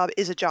for a job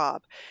is a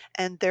job,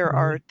 and there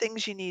are Mhm.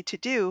 things you need to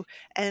do,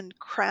 and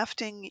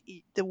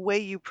crafting the way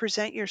you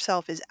present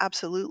yourself is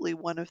absolutely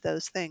one of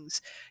those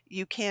things.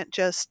 You can't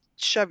just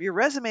shove your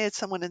resume at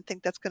someone and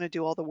think that's going to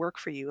do all the work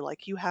for you.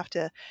 Like you have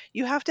to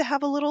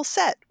have a little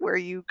set where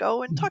you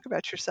go and talk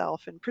about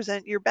yourself and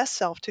present your best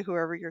self to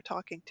whoever you're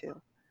talking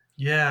to.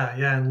 Yeah,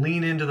 yeah, and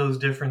lean into those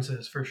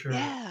differences for sure.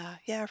 Yeah,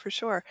 yeah, for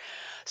sure.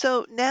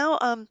 So now,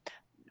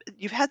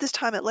 you've had this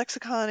time at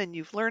Lexicon and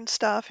you've learned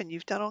stuff and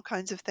you've done all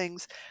kinds of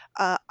things.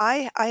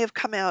 I have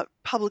come out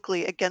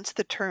publicly against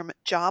the term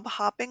job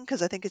hopping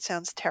because I think it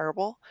sounds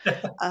terrible.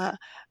 Uh,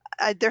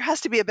 there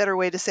has to be a better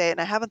way to say it,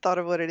 and I haven't thought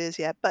of what it is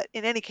yet. But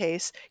in any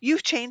case,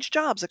 you've changed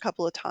jobs a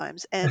couple of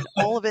times, and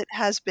all of it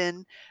has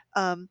been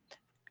um,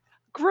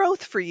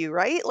 growth for you,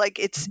 right? Like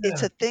it's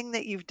Yeah. a thing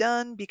that you've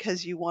done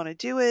because you want to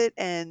do it,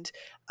 and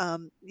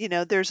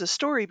there's a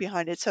story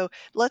behind it. So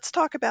let's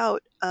talk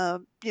about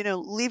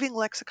leaving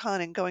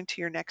Lexicon and going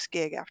to your next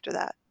gig after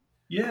that.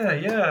 Yeah,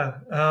 yeah.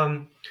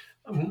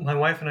 My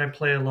wife and I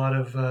play a lot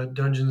of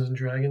Dungeons and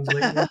Dragons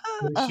lately.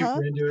 We're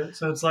Uh-huh. super into it.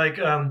 So it's like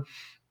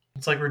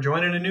we're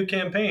joining a new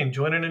campaign,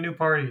 joining a new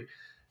party,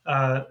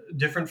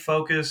 different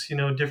focus,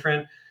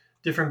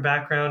 different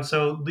background.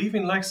 So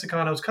leaving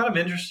Lexicon, I was kind of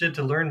interested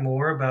to learn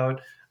more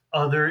about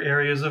other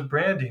areas of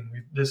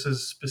branding. This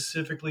is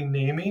specifically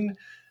naming.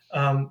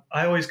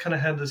 I always kind of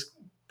had this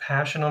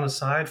passion on the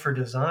side for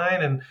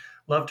design and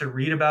love to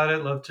read about it,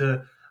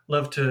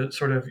 love to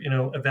sort of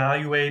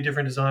evaluate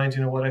different designs,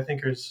 what I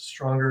think is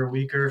stronger or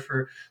weaker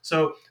for.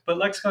 So but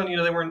Lexicon,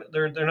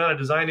 they're not a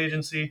design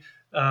agency,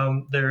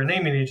 they're a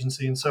naming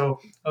agency. And so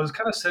I was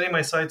kind of setting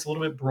my sights a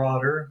little bit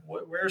broader.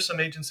 Where are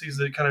some agencies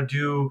that kind of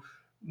do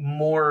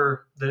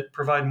more that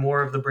provide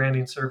more of the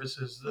branding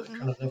services, the Mm-hmm.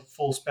 kind of the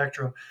full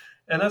spectrum.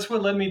 And that's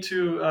what led me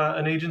to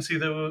an agency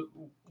that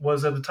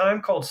was at the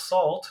time called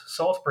Salt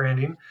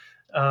Branding.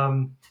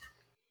 Um,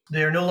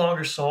 they are no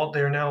longer Salt;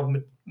 they are now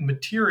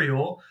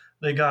Material.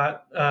 They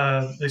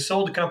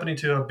sold the company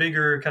to a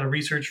bigger kind of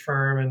research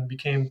firm and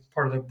became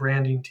part of the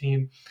branding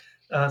team.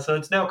 So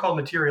it's now called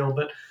Material,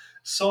 but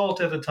Salt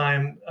at the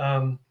time,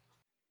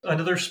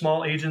 another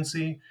small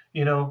agency,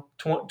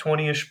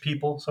 20-ish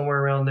people, somewhere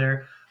around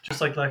there, just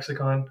like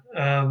Lexicon.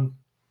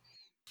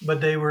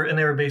 But they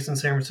were based in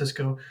San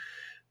Francisco.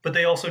 But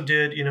they also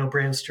did,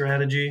 brand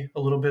strategy, a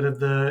little bit of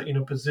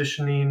the,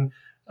 positioning,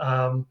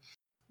 um,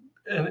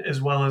 and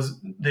as well as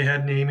they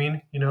had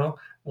naming.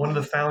 One of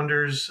the Mm-hmm.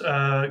 founders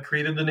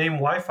created the name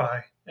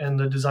Wi-Fi, and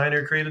the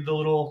designer created the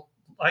little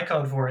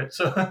icon for it.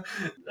 So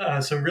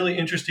some really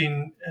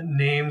interesting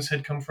names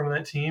had come from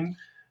that team.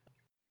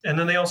 And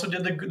then they also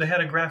they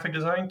had a graphic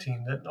design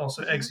team that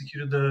also Mm-hmm.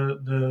 executed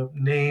the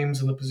names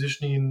and the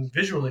positioning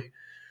visually.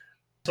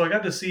 So I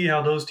got to see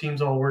how those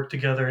teams all work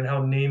together and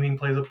how naming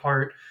plays a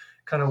part,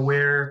 kind of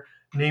where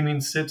naming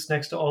sits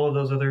next to all of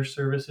those other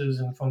services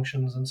and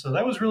functions. And so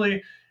that was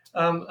really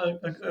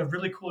a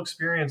really cool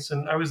experience.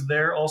 And I was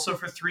there also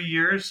for 3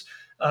 years.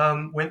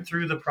 Went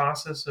through the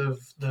process of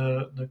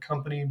the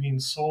company being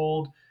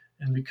sold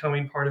and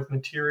becoming part of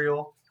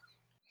Material.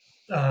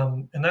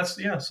 And that's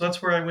yeah. So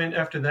that's where I went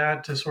after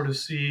that to sort of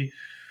see,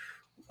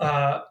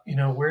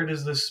 where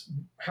does this,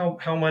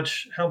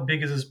 how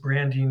big is this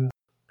branding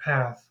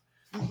path?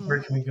 Mm-hmm. Where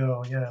can we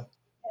go? Yeah.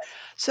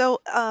 So,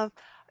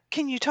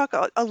 can you talk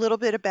a little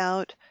bit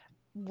about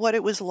what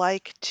it was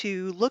like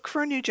to look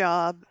for a new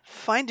job,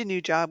 find a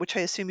new job, which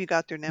I assume you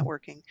got through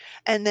networking,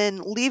 and then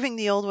leaving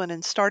the old one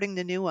and starting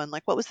the new one?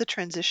 Like, what was the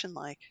transition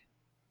like?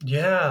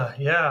 Yeah,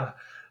 yeah.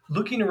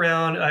 Looking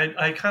around,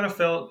 I kind of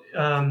felt,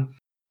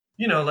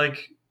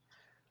 like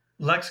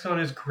Lexicon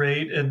is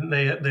great, and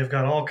they've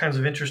got all kinds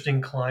of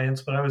interesting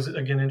clients. But I was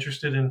again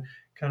interested in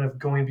kind of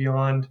going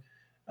beyond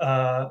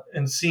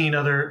and seeing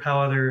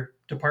how other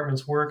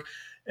departments work.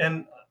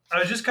 And I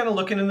was just kind of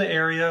looking in the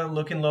area,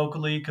 looking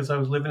locally because I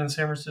was living in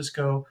San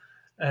Francisco,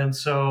 and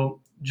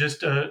so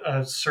just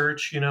a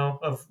search,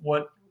 of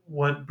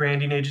what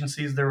branding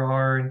agencies there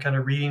are, and kind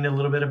of reading a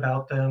little bit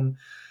about them.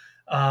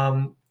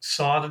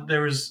 Saw that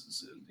there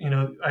was,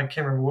 I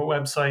can't remember what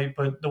website,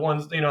 but the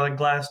ones, like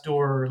Glassdoor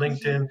or Mm-hmm.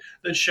 LinkedIn,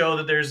 that show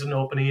that there's an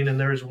opening, and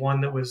there's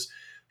one that was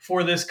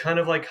for this kind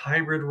of like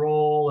hybrid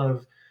role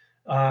of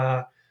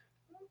uh,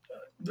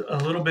 a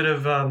little bit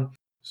of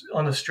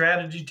on the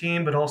strategy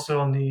team, but also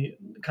on the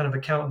kind of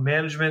account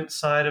management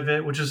side of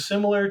it, which is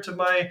similar to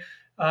my.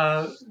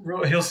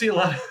 You'll see a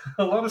lot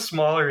of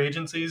smaller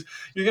agencies.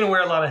 You're going to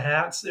wear a lot of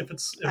hats if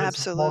it's a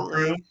small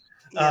crew, Absolutely.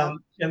 Yep.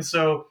 and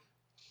so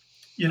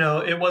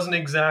it wasn't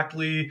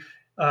exactly,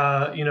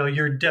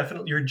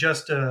 you're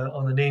just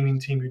on the naming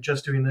team, you're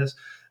just doing this.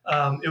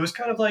 It was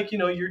kind of like,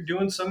 you're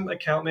doing some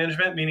account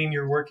management, meaning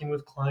you're working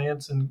with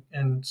clients and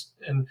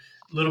a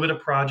little bit of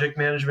project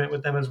management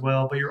with them as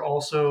well, but you're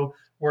also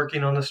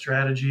working on the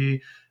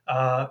strategy,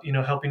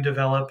 helping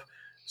develop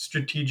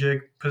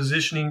strategic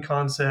positioning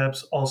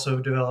concepts, also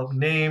develop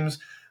names.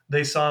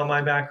 They saw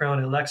my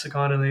background at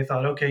Lexicon and they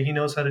thought, okay, he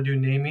knows how to do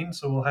naming,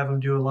 so we'll have him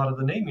do a lot of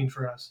the naming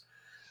for us.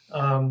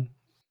 Um,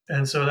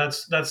 and so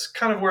that's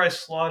kind of where I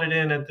slotted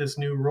in at this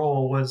new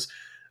role was,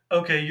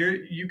 okay,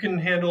 you can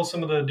handle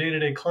some of the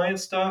day-to-day client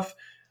stuff,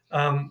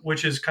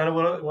 which is kind of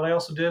what I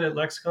also did at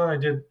Lexicon. I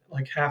did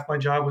like half my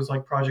job was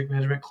like project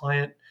management,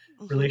 client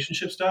Mm-hmm.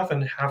 relationship stuff,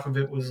 and half of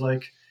it was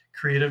like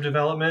creative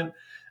development.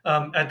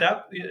 At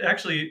that,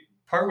 actually,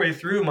 partway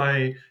through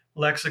my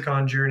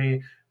Lexicon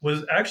journey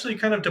was actually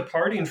kind of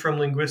departing from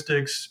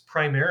linguistics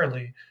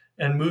primarily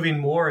and moving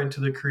more into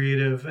the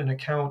creative and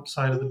account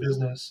side of the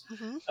business.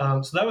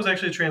 Mm-hmm. So that was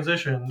actually a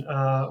transition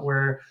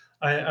where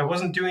I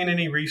wasn't doing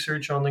any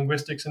research on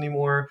linguistics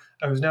anymore.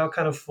 I was now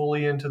kind of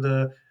fully into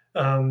the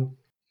um,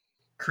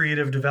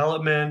 creative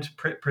development,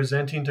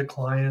 presenting to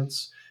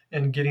clients,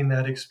 and getting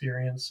that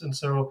experience. And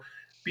so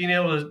being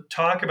able to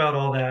talk about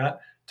all that,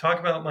 talk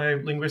about my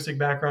linguistic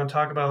background,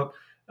 talk about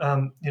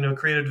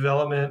creative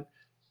development,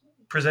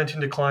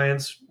 presenting to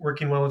clients,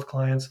 working well with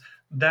clients,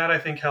 that I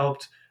think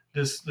helped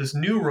this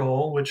new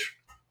role, which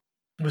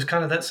was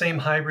kind of that same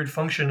hybrid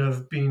function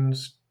of being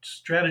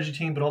strategy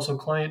team but also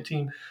client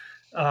team.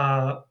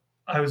 uh,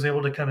 I was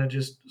able to kind of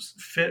just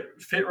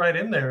fit right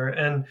in there.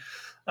 And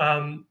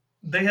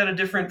they had a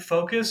different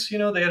focus. They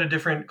had a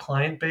different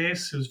client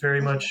base. It was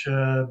very Mm-hmm. much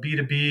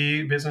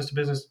B2B, business to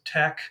business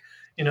tech.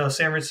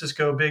 San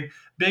Francisco,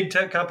 big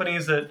tech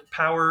companies that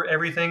power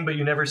everything, but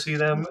you never see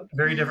them.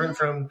 Very Mm-hmm. different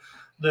from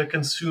the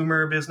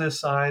consumer business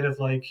side of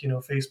like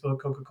Facebook,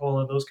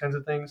 Coca-Cola, those kinds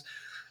of things.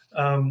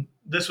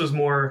 This was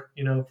more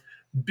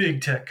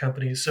big tech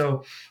companies.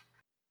 So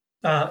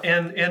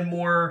and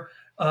more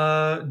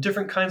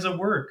different kinds of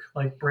work,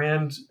 like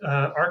brand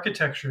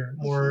architecture,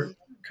 Mm-hmm. more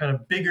kind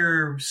of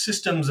bigger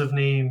systems of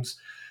names.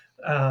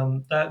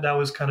 That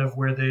was kind of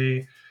where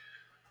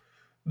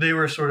they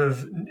were sort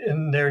of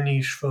in their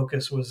niche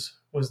focus was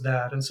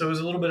that, and so it was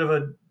a little bit of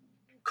a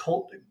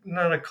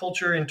not a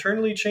culture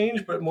internally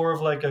change, but more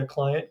of like a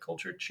client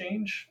culture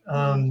change.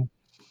 Hmm.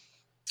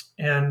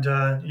 And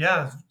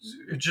yeah,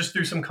 just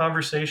through some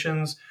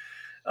conversations,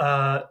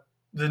 uh,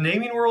 the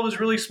naming world is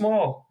really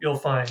small. You'll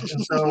find,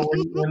 and so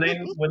when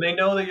they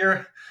know that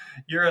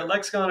you're at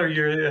Lexicon or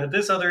you're at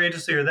this other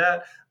agency or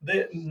that,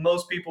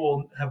 most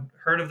people have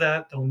heard of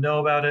that. They'll know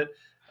about it,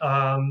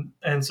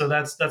 and so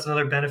that's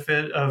another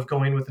benefit of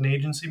going with an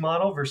agency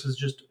model versus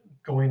just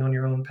going on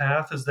your own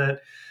path. Is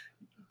that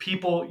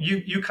people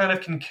you kind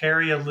of can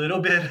carry a little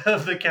bit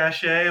of the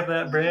cachet of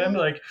that brand. Hmm.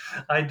 Like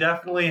I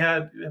definitely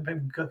had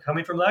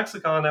coming from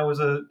Lexicon, that was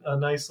a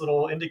nice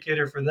little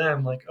indicator for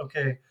them. Like,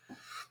 okay,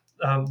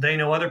 they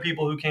know other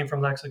people who came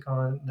from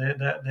Lexicon.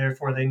 That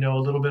therefore they know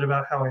a little bit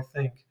about how I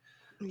think.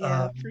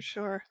 Yeah, for Um,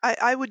 sure.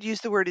 I would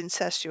use the word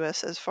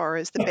incestuous as far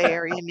as the Bay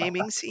Area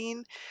naming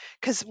scene,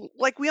 because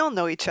like we all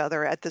know each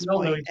other at this we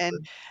all know point, each and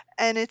other.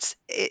 it's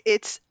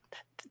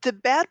the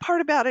bad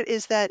part about it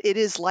is that it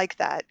is like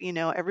that.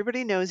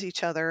 Everybody knows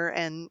each other,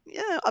 and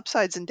yeah,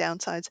 upsides and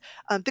downsides.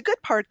 The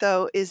good part,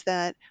 though, is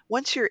that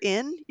once you're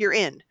in, you're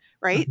in,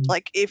 right? Mhm.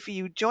 Like if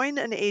you join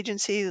an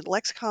agency,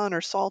 Lexicon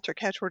or Salt or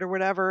Catchword or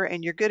whatever,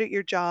 and you're good at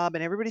your job,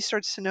 and everybody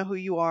starts to know who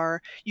you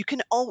are, you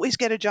can always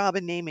get a job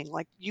in naming.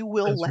 Like you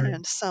will That's right.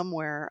 land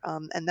somewhere,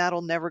 and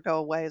that'll never go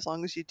away as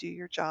long as you do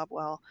your job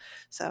well.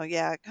 So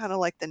yeah, kind of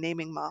like the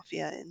naming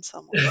mafia in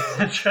some ways.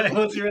 That's right.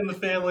 Once you're in the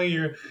family,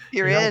 You're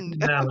you're not in.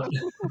 getting out.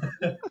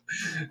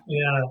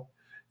 Yeah,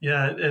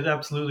 yeah, it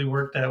absolutely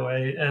worked that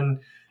way.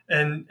 And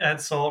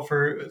at Salt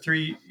for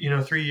 3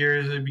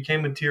 years, it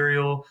became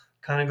material.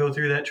 Kind of go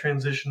through that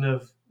transition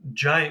of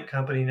giant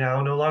company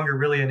now, no longer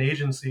really an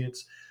agency.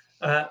 It's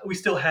we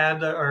still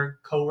had our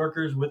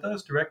coworkers with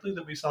us directly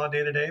that we saw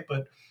day to day,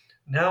 but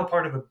now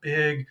part of a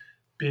big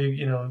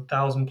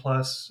 1,000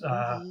 plus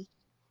Hmm.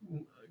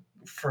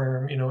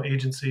 firm,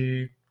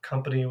 agency,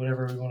 company,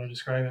 whatever we want to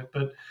describe it.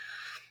 But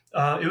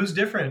it was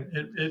different.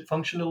 It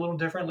functioned a little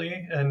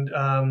differently, and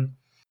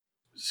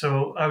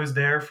so I was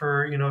there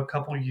for a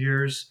couple of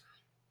years,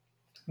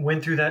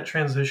 went through that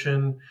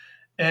transition,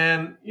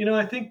 and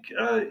I think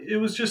it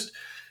was just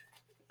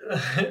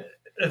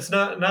it's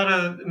not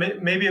a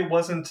maybe it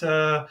wasn't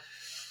how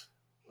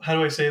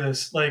do I say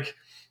this, like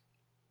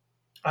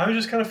I was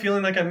just kind of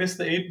feeling like I missed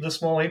the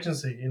small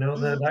agency,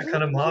 Mhm, that mhm,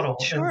 kind of mhm.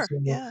 model. And Sure, so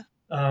yeah.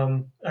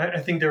 I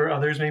think there were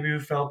others maybe who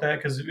felt that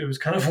because it was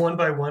kind of one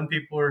by one,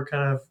 people were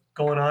kind of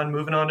going on,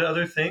 moving on to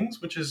other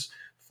things, which is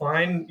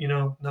fine.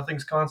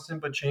 Nothing's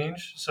constant but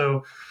change.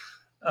 So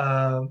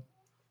uh,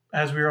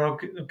 as we were all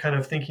kind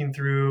of thinking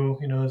through,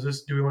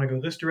 do we want to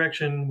go this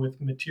direction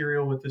with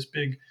material with this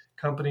big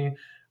company?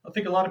 I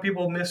think a lot of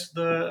people missed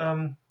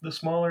the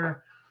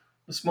smaller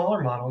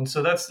model, and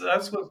so that's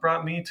what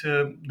brought me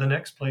to the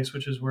next place,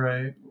 which is where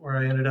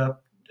I ended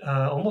up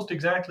almost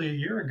exactly a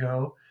year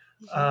ago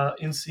Mhm,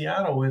 in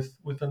Seattle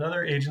with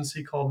another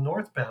agency called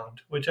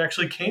Northbound, which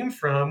actually came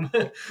from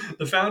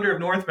the founder of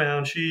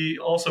Northbound. She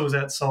also was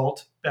at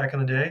Salt back in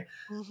the day,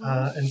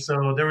 mhm. and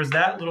so there was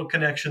that little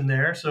connection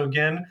there. So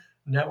again,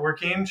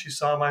 networking. She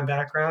saw my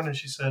background and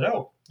she said,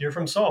 "Oh, you're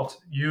from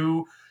Salt.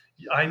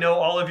 I know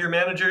all of your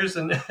managers,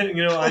 and I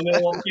know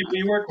all the people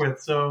you work with."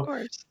 Of So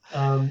course.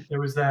 there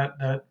was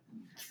that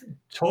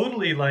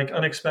totally like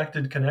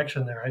unexpected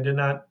connection there. I did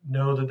not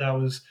know that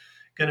was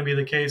going to be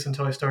the case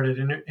until I started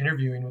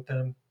interviewing with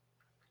them.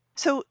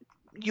 So,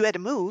 you had to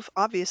move,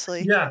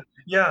 obviously. Yeah,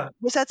 yeah,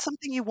 Was that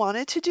something you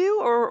wanted to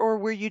do, or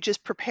were you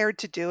just prepared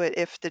to do it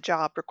if the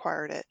job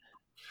required it?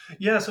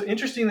 yeah. So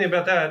interestingly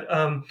about that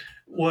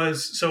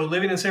was so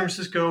living in San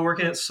Francisco,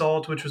 working at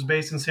Salt, which was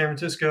based in San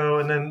Francisco,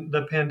 and then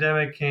the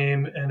pandemic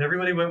came and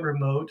everybody went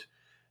remote.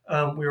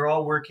 We were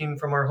all working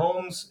from our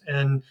homes,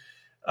 and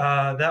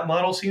that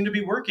model seemed to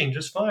be working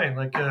just fine.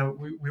 Like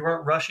we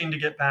weren't rushing to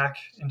get back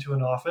into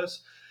an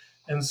office,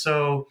 and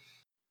so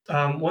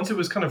once it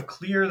was kind of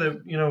clear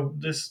that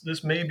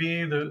this may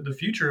be the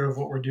future of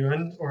what we're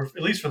doing, or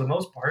at least for the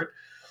most part,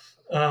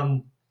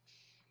 um,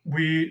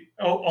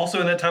 also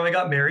in that time I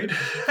got married.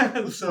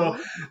 So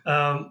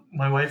Mhm,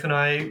 my wife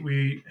and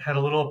we had a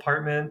little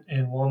apartment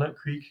in Walnut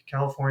Creek,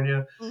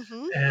 California,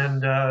 mhm,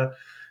 and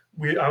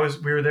we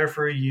were there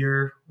for a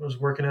year. I was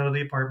working out of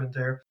the apartment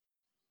there,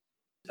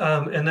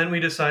 and then we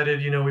decided,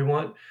 we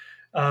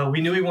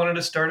knew we wanted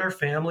to start our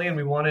family, and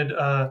we wanted.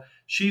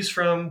 She's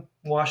from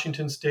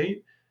Washington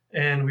State,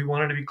 and we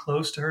wanted to be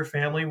close to her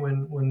family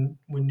when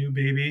new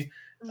baby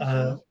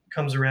mhm.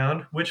 comes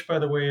around. Which, by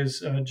the way,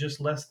 is just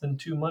less than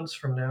 2 months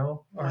from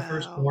now. Our Wow.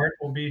 firstborn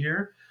will be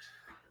here.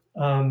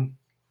 Um,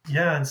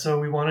 yeah, and so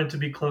we wanted to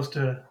be close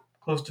to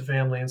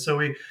family, and so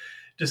we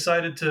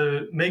decided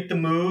to make the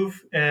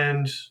move,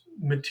 and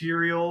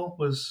material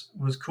was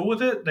cool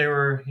with it. They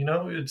were,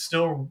 it's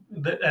still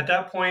at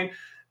that point,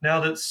 now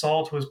that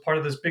Salt was part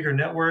of this bigger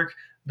network,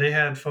 they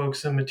had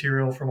folks in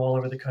material from all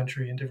over the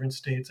country in different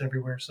states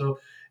everywhere. So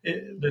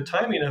the Mhm.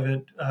 timing of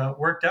it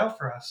worked out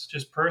for us,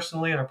 just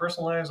personally in our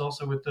personal lives,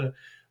 also with the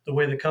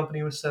way the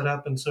company was set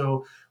up. And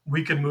so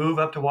we could move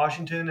up to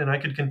Washington, and I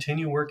could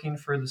continue working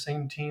for the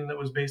same team that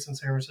was based in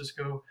San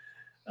Francisco.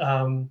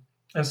 um,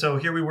 And so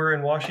here we were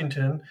in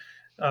Washington,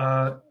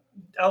 uh,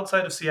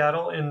 outside of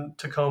Seattle in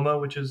Tacoma,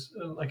 which is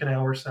like an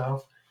hour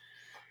south.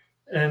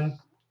 And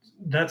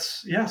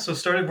that's, yeah, so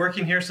started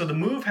working here. So the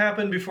move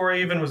happened before I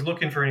even was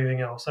looking for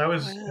anything else. I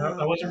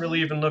Wow. wasn't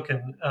really even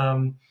looking.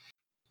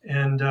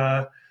 And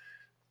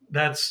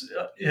that's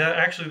yeah,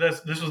 actually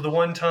this was the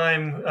one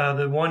time,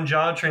 the one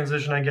job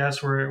transition, I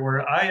guess,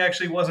 where I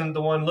actually wasn't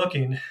the one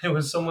looking. It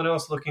was someone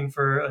else looking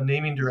for a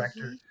naming Hmm.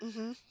 director.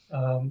 Hmm.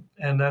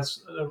 And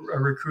that's a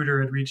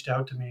recruiter had reached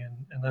out to me,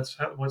 and that's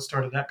what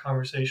started that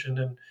conversation.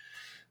 And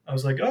I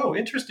was like, oh,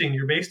 interesting.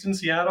 You're based in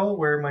Seattle,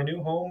 where my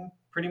new home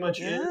pretty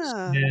much is,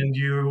 Yeah. and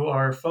you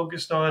are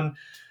focused on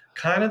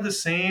kind of the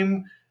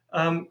same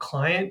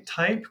client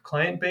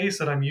base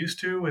that I'm used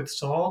to with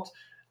Salt.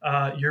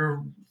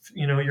 Your,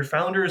 your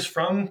founder is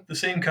from the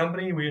same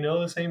company. We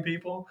know the same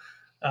people.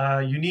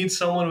 You need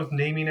someone with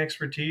naming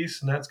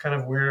expertise, and that's kind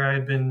of where I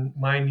had been.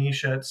 My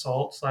niche at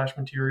Salt slash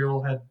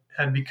Material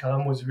had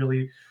become, was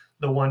really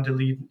the one to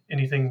lead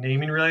anything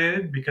naming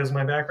related because of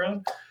my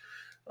background.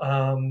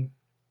 Um,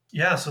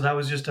 yeah, so that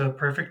was just a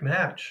perfect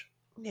match.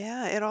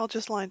 Yeah, it all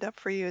just lined up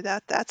for you.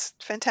 That's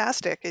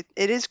fantastic.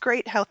 It is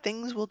great how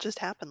things will just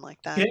happen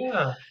like that.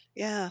 Yeah.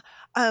 Yeah.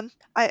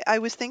 I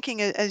was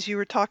thinking as you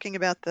were talking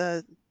about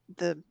the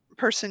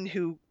person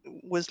who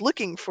was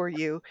looking for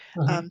you.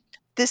 Mhm. Um,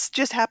 this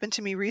just happened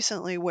to me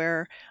recently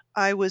where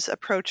I was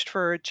approached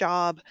for a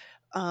job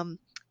um,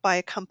 by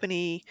a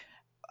company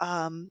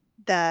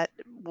that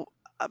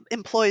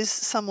employs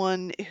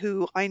someone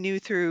who I knew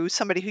through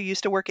somebody who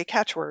used to work at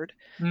Catchword.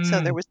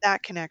 So there Mm, was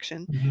that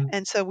connection. mhm.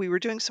 And so we were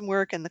doing some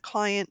work, and the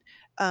client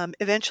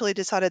eventually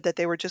decided that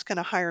they were just going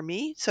to hire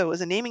me. So it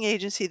was a naming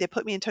agency. They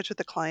put me in touch with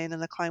the client,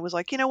 and the client was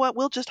like, you know what,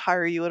 we'll just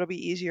hire you. It'll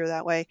be easier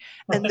that way.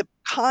 And the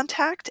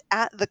contact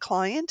at the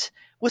client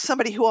was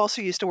somebody who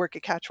also used to work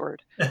at Catchword.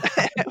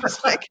 It was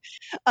like,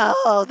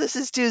 oh, this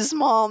is too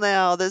small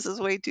now. This is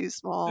way too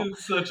small.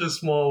 It's such a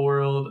small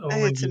world. Oh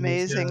my It's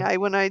goodness, yeah. amazing.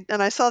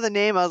 I saw the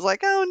name, I was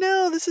like, "Oh,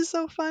 no, this is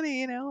so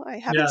funny," "I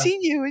haven't Yeah,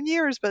 seen you in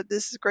years, but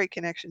this is great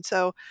connection."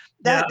 So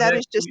yeah, that I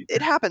is just actually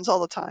it happens all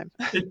the time.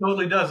 it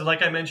totally does.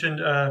 Like I mentioned,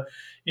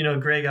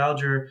 Greg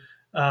Alger,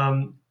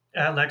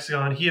 at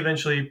Lexicon, he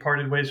eventually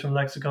parted ways from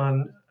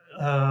Lexicon,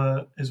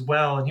 as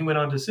well, and he went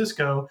on to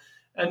Cisco,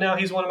 and now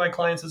he's one of my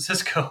clients at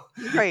Cisco.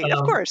 Right,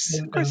 of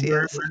And, course he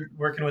is. we're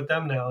working with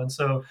them now. And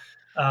so,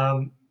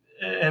 um,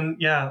 and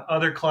yeah,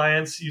 other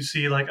clients you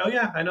see like, oh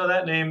yeah, I know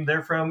that name.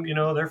 They're from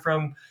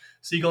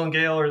Siegel and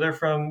Gale, or they're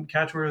from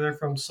Catchword, or they're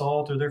from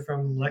Salt, or they're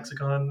from Mhm.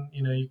 Lexicon.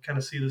 You kind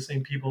of see the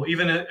same people,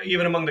 even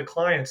among the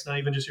clients, not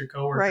even just your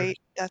coworkers. Right,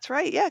 that's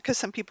right, yeah, because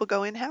some people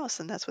go in-house,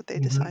 and that's what they Hmm.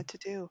 decide to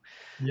do.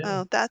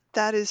 Yeah. Oh,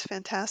 that is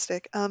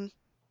fantastic.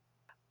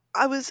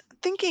 I was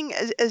thinking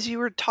as you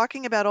were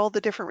talking about all the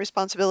different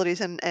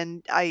responsibilities,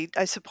 and I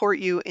support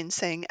you in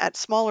saying at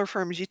smaller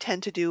firms you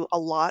tend to do a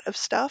lot of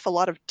stuff, a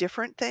lot of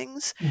different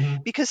things, Hmm.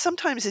 because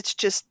sometimes it's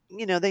just,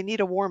 they need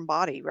a warm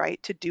body,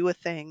 right, to do a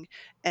thing.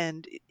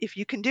 And if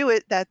you can do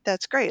it,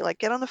 that's great. Like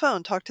get on the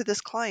phone, talk to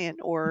this client,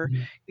 or,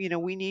 Hmm.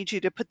 we need you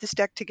to put this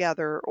deck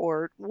together,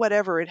 or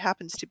whatever it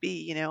happens to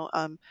be.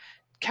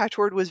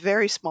 Catchword was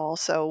very small,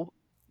 so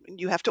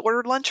you have to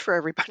order lunch for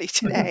everybody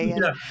today,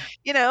 and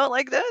Yeah.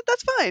 like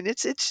that's fine.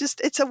 It's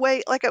just it's a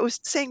way, like I was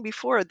saying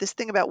before, this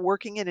thing about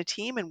working in a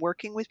team and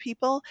working with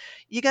people.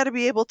 You got to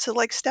be able to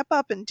like step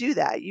up and do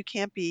that. You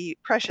can't be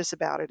precious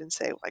about it and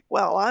say like,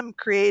 well, I'm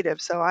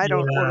creative, so I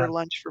don't Yeah. order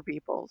lunch for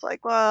people. It's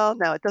like, well,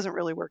 no, it doesn't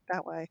really work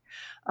that way.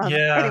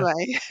 Yeah.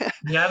 Anyway,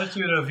 The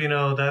attitude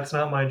of, that's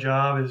not my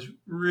job is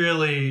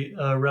really,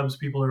 rubs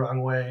people the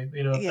wrong way.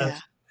 yeah.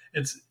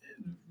 It's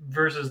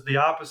versus the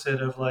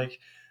opposite of like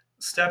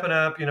stepping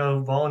up,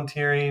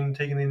 volunteering,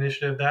 taking the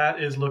initiative.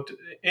 That is looked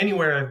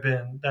anywhere I've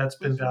been, that's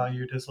been Hmm.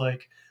 valued as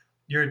like,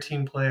 you're a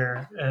team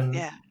player, and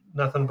Yeah.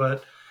 nothing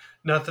but,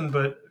 nothing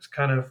but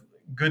kind of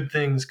good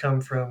things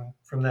come from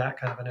that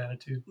kind of an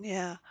attitude.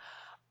 Yeah.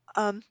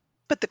 Um,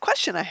 but the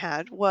question I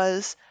had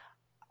was,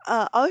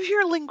 of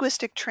your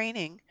linguistic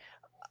training,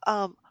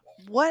 um,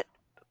 what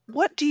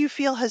what do you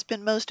feel has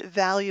been most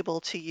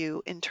valuable to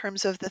you in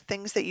terms of the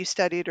things that you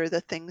studied or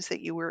the things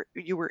that you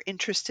were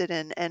interested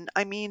in? And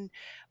I mean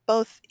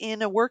both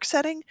in a work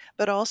setting,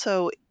 but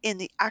also in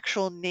the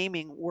actual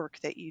naming work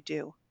that you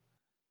do.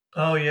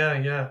 Oh yeah,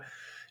 yeah,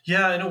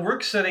 yeah. In a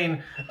work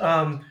setting,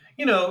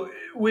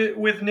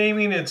 with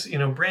naming, it's,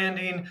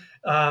 branding.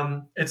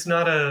 It's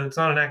not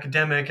an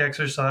academic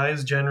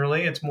exercise.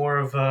 Generally, it's more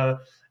of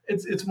a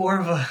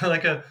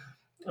like a,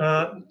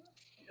 uh,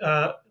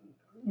 uh,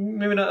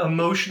 maybe not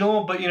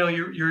emotional, but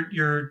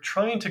you're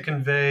trying to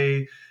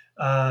convey,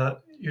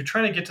 you're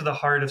trying to get to the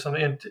heart of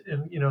something.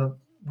 And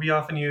we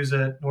often use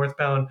at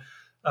Northbound.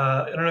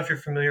 I don't know if you're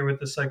familiar with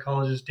the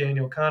psychologist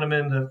Daniel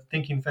Kahneman, the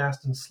Thinking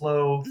Fast and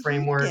Slow Hmm.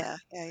 framework. Yeah,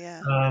 yeah,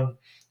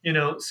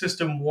 yeah.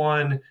 System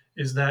one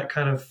is that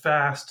kind of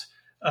fast,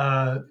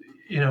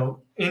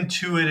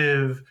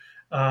 intuitive.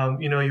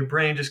 Your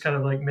brain just kind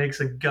of like makes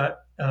a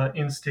gut,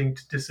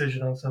 instinct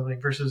decision on something,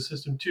 versus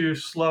system two,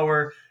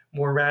 slower,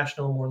 more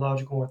rational, more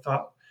logical,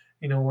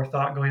 more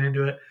thought going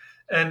into it.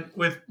 And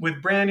with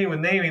branding, with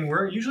naming,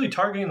 we're usually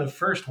targeting the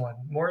first one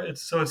more.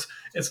 It's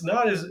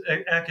not as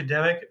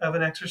academic of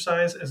an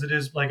exercise as it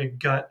is like a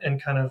gut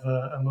and kind of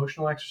a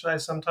emotional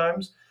exercise.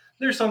 Sometimes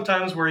there's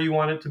sometimes where you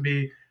want it to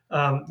be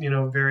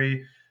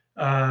very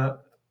uh,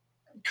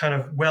 kind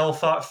of well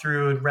thought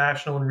through and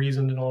rational and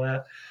reasoned and all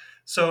that.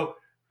 So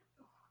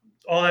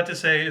all that to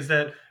say is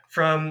that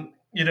from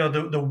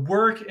the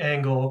work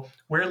angle,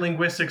 where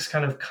linguistics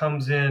kind of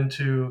comes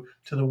into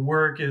to the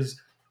work is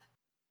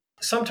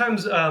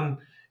sometimes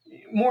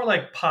more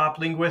like pop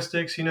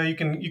linguistics. You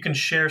can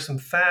share some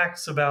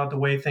facts about the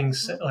way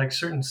things Mhm. like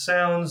certain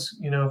sounds.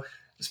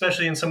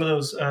 Especially in some of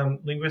those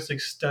linguistic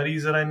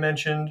studies that I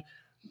mentioned.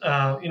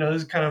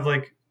 This is kind of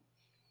like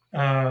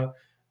uh,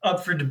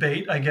 up for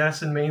debate, I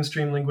guess, in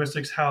mainstream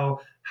linguistics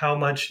how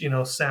much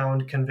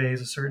sound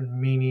conveys a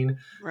certain meaning.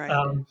 Right.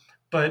 Um,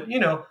 but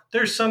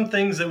there's some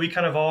things that we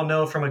kind of all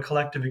know from a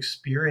collective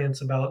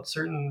experience about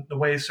the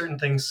way certain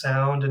things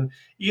sound, and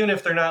even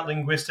if they're not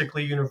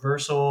linguistically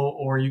universal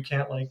or you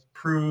can't like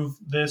prove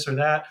this or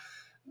that,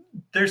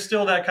 there's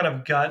still that kind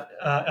of gut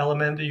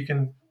element that you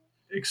can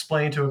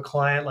explain to a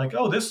client, like,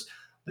 oh, this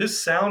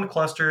sound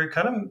cluster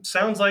kind of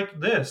sounds like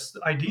this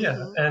idea,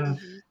 Hmm. and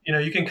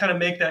Hmm. you can kind of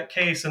make that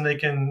case, and they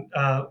can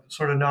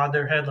sort of nod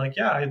their head, like,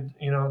 yeah,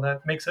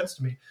 that makes sense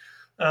to me.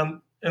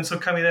 And so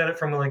coming at it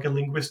from like a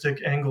linguistic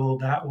angle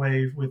that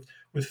way, with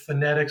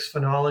phonetics,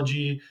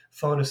 phonology,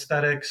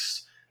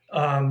 phonesthetics,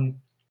 um,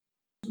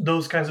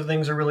 those kinds of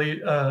things are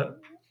really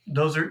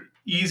those are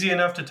easy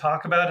enough to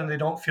talk about, and they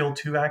don't feel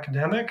too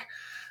academic.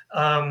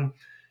 um,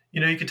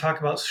 you could talk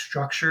about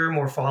structure,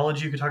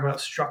 morphology. You could talk about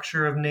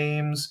structure of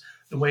names,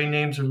 the way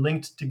names are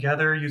linked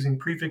together using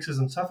prefixes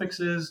and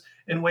suffixes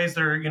in ways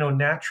that are,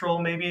 natural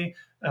maybe,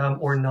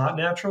 or not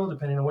natural,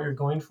 depending on what you're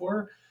going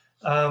for.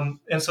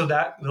 And so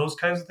that those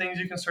kinds of things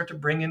you can start to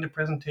bring into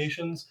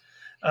presentations.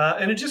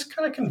 And it just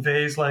kind of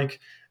conveys like,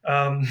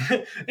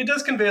 it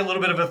does convey a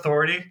little bit of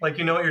authority, like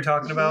you know what you're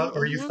talking Hmm. about,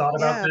 or you've Hmm. thought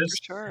about Yeah, for this,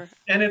 sure.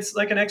 and it's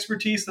like an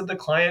expertise that the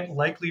client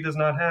likely does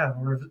not have,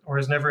 or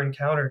has never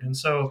encountered. And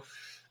so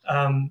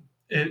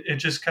it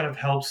just kind of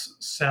helps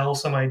sell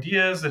some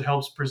ideas. It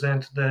helps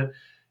present that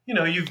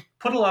you've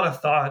put a lot of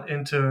thought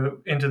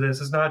into this.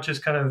 It's not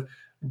just kind of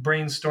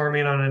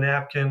brainstorming on a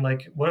napkin,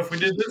 like, what if we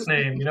did this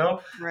name,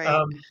 Right.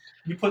 um,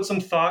 you put some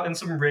thought and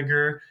some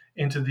rigor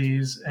into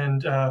these.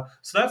 And so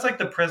that's like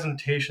the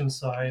presentation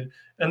side.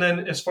 And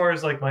then as far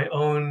as like my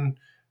own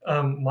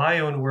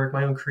work,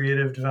 my own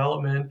creative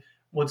development,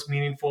 what's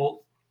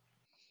meaningful,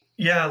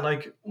 yeah,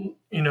 like,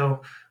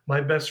 my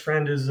best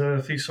friend is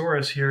a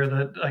thesaurus here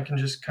that I can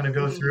just kind of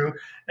go through,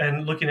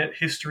 and looking at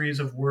histories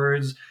of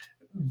words,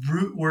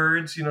 root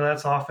words.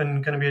 That's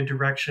often going to be a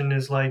direction,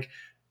 is like,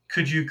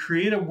 could you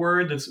create a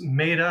word that's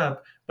made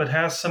up but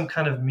has some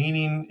kind of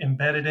meaning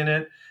embedded in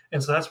it?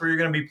 And so that's where you're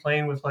going to be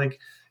playing with like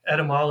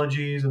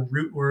etymologies and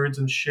root words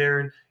and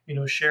shared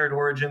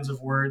origins of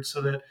words,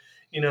 so that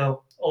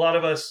a lot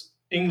of us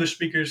English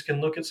speakers can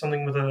look at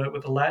something with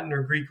a Latin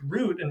or Greek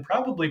root and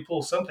probably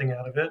pull something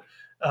out of it,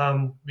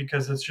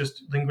 because it's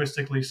just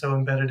linguistically so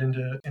embedded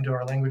into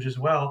our language as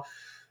well.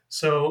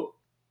 So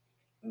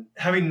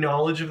having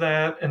knowledge of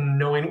that, and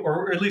knowing,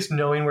 or at least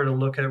knowing where to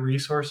look at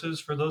resources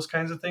for those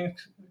kinds of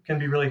things, can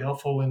be really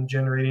helpful when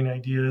generating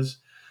ideas.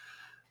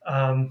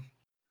 Um,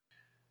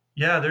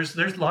 yeah,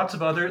 there's lots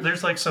of other,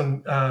 there's like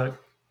some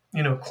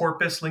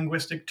corpus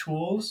linguistic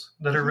tools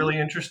that are Hmm. really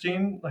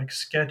interesting. Like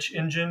Sketch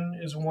Engine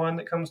is one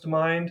that comes to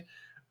mind,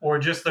 or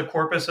just the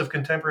Corpus of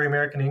Contemporary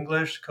American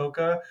English,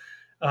 COCA.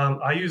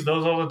 I use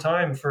those all the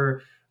time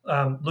for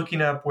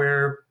looking up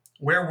where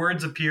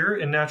words appear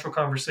in natural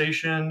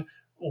conversation,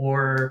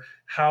 or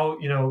how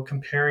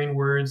comparing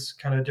words,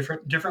 kind of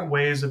different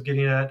ways of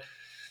getting at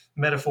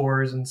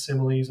metaphors and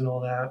similes and all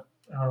that.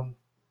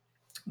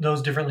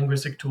 Those different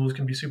linguistic tools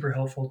can be super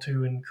helpful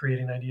too in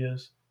creating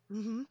ideas.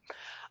 Hmm.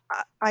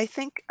 I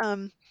think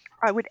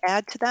I would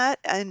add to that,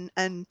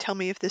 and tell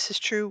me if this is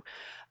true.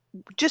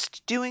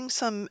 Just doing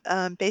some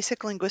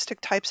basic linguistic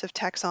types of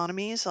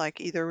taxonomies, like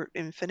either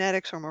in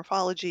phonetics or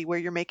morphology, where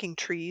you're making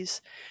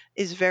trees,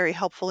 is very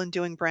helpful in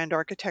doing brand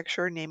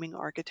architecture, naming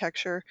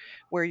architecture,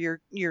 where you're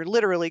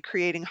literally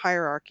creating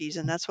hierarchies,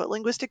 and that's what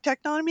linguistic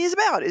taxonomy is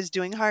about: is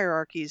doing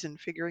hierarchies and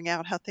figuring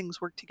out how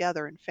things work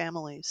together in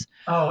families.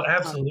 Oh, Um,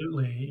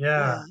 absolutely. Yeah.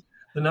 yeah.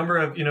 The number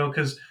of,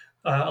 because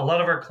a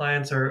lot of our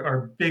clients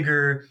are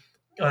bigger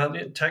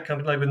tech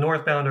companies. Like with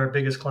Northbound, our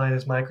biggest client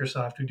is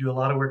Microsoft. We do a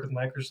lot of work with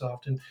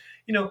Microsoft, and,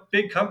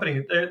 big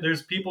company.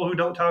 There's people who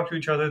don't talk to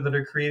each other that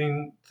are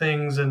creating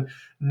things and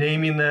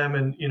naming them.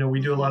 And,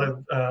 we do a lot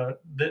Hmm. of,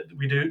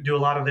 we do a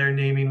lot of their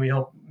naming. We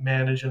help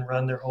manage and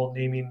run their whole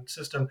naming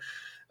system.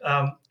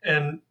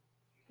 And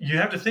you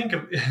have to think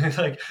of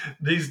like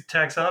these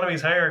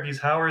taxonomies, hierarchies.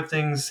 How are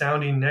things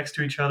sounding next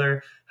to each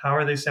other? How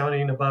are they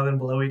sounding above and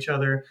below each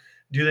other?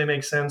 Do they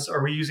make sense?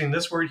 Are we using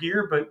this word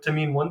here but to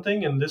mean one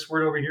thing, and this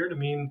word over here to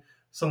mean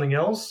something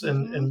else?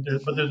 and Hmm. and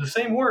but Hmm. they're the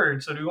same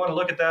word, so do we want to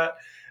look at that?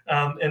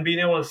 And being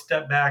able to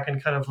step back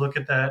and kind of look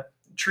at that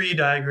tree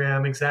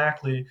diagram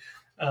exactly,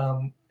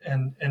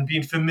 and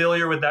being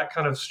familiar with that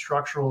kind of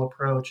structural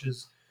approach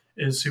is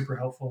super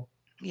helpful.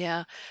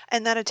 Yeah.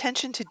 And that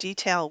attention to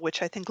detail,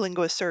 which I think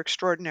linguists are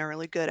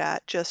extraordinarily good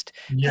at, just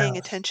paying Yes.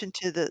 attention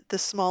to the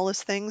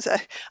smallest things.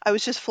 I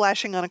was just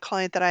flashing on a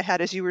client that I had,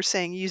 as you were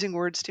saying, using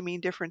words to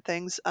mean different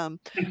things.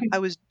 I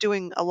was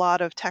doing a lot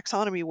of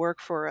taxonomy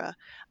work for a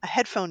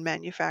headphone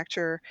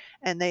manufacturer,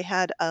 and they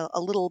had a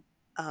little,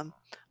 um,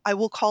 I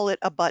will call it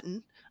a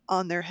button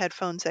on their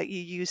headphones that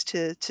you use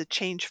to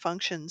change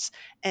functions.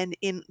 And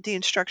in the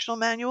instructional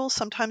manual,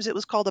 sometimes it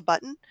was called a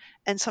button,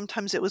 and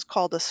sometimes it was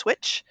called a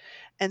switch,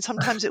 and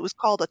sometimes it was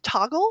called a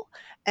toggle,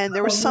 and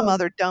there was Oh some no.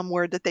 other dumb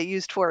word that they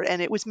used for it,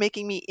 and it was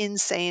making me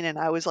insane, and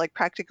I was, like,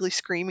 practically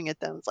screaming at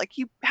them. It's like,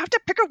 "You have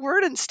to pick a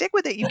word and stick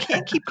with it. You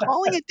can't keep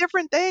calling it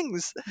different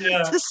things.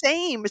 It's Yeah. the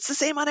same. It's the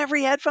same on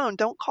every headphone.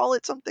 Don't call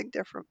it something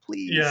different,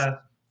 please." Yeah.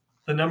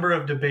 The number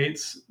of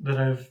debates that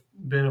I've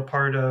been a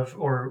part of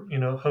or,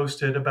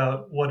 hosted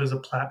about what does a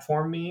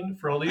platform mean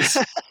for all these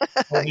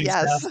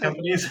Yes. SaaS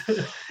companies.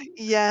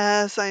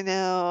 Yes, I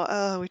know.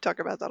 Oh, we talk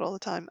about that all the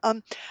time.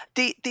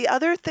 The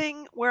other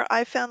thing where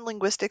I found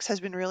linguistics has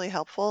been really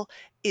helpful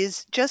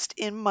is just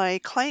in my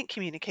client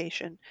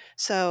communication.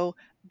 So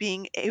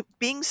being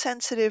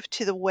sensitive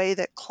to the way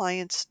that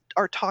clients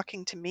are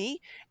talking to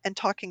me and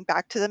talking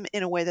back to them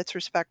in a way that's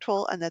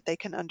respectful and that they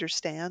can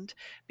understand.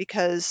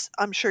 Because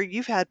I'm sure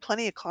you've had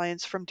plenty of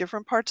clients from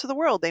different parts of the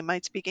world. They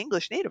might speak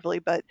English natively,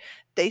 but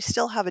they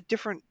still have a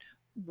different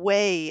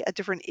way, a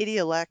different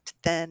idiolect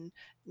than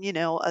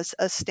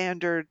a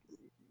standard,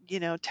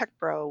 tech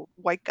bro,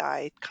 white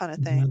guy kind of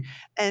thing. Mhm.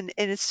 And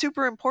it's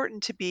super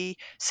important to be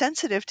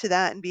sensitive to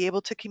that and be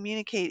able to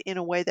communicate in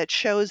a way that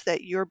shows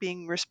that you're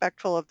being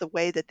respectful of the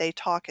way that they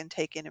talk and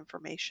take in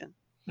information.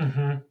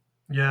 hmm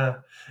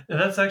Yeah, and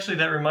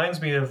that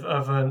reminds me of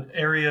an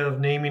area of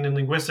naming and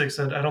linguistics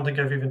that I don't think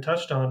I've even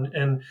touched on,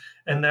 and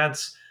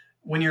that's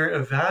when you're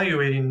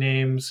evaluating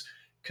names,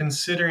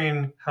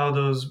 considering how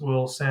those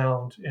will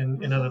sound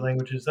in other Mhm.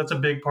 languages. That's a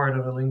big part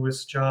of a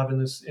linguist's job in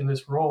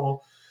this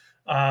role.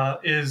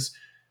 Is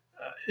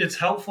It's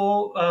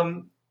helpful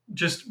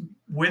just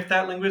with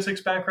that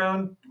linguistics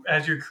background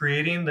as you're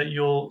creating that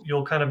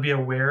you'll kind of be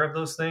aware of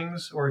those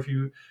things. Or if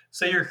you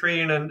say you're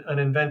creating an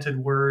invented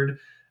word,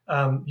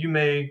 you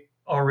may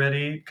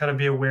already kind of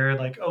be aware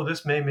like, oh,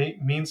 this may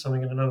mean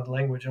something in another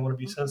language. I want to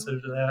be Mhm.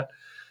 sensitive to that.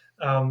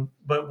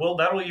 But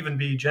that'll even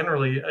be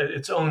generally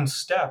its own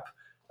step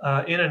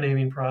in a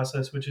naming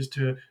process, which is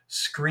to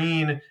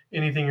screen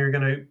anything you're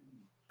going to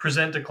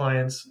present to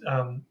clients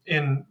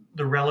in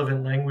the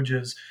relevant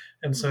languages.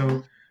 And Mhm.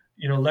 so,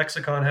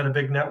 Lexicon had a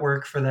big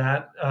network for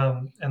that,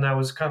 and that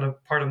was kind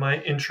of part of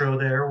my intro.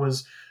 There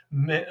was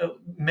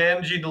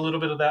managing a little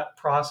bit of that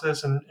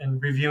process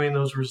and reviewing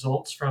those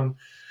results from.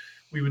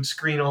 We would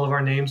screen all of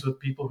our names with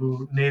people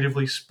who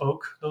natively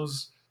spoke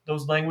those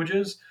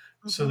languages,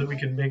 so that Mhm. we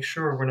could make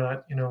sure we're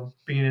not,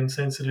 being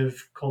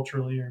insensitive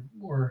culturally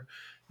or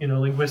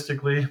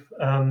linguistically.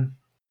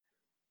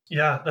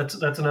 Yeah,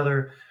 that's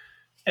another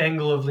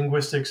angle of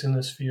linguistics in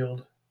this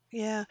field.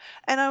 Yeah.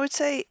 And I would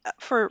say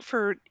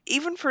for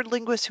even for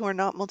linguists who are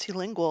not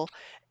multilingual,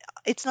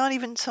 it's not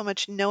even so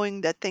much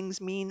knowing that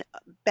things mean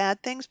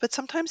bad things, but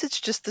sometimes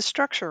it's just the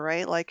structure,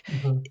 right? Like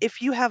Mhm.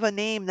 if you have a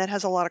name that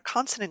has a lot of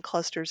consonant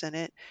clusters in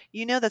it,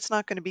 that's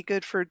not going to be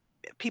good for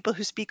people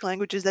who speak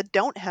languages that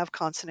don't have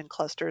consonant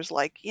clusters,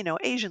 like,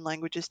 Asian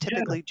languages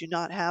Yeah, typically do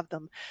not have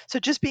them. So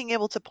just being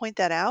able to point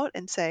that out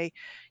and say,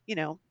 you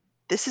know,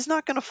 this is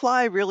not going to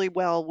fly really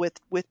well with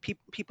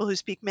people who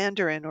speak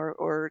Mandarin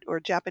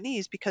or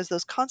Japanese, because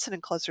those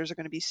consonant clusters are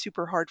going to be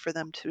super hard for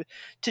them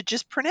to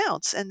just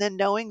pronounce. And then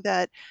knowing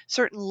that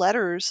certain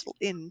letters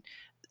in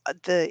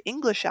the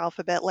English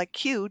alphabet, like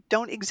Q,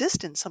 don't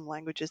exist in some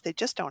languages. They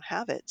just don't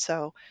have it.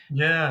 So,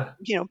 yeah,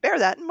 bear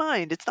that in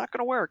mind. It's not going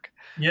to work.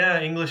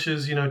 yeah. English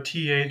is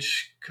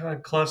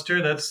th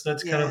cluster.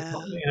 That's kind of Yeah.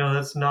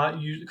 that's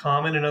not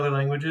common in other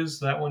languages.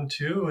 That one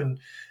too, and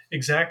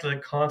exactly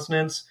like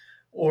consonants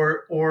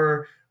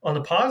or on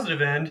the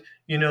positive end,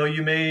 you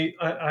may.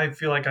 I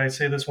feel like I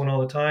say this one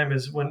all the time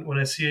is when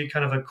I see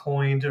kind of a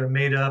coined or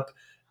made up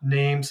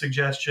name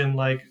suggestion,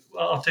 like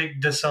I'll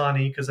take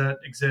Dasani because that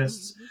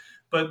exists, Mhm.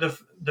 but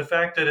the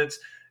fact that it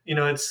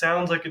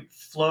sounds like it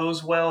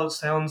flows well, it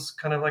sounds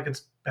kind of like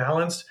it's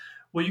balanced.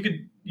 Well, you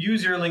could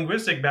use your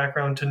linguistic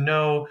background to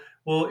know.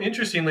 Well,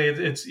 interestingly,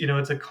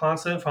 it's a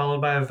consonant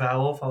followed by a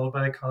vowel, followed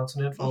by a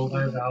consonant, followed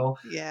by a Mhm. vowel,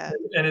 Yeah.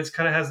 and it's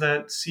kind of has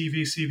that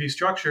CV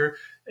structure,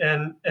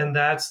 and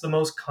that's the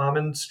most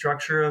common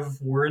structure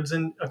of words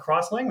in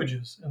across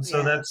languages, and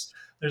so Yeah.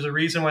 there's a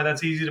reason why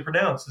that's easy to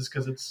pronounce is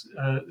because it's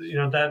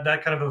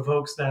that kind of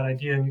evokes that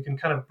idea, and you can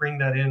kind of bring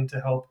that in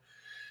to help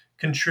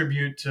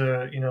contribute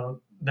to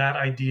that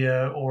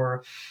idea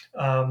or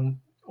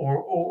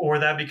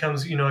that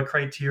becomes a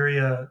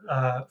criteria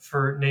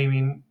for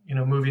naming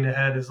moving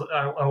ahead is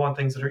I want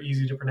things that are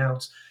easy to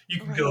pronounce. You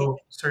can Right. go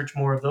search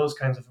more of those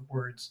kinds of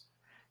words.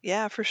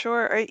 Yeah, for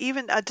sure. Or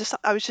even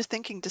I was just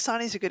thinking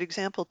Dasani is a good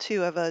example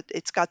too of a.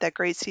 It's got that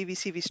great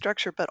CVCV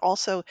structure, but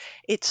also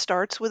it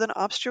starts with an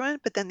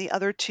obstruent, but then the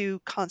other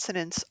two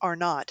consonants are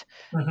not.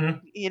 Hmm.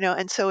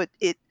 And so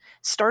it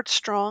starts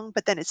strong,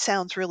 but then it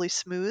sounds really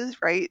smooth,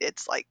 right?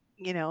 It's like,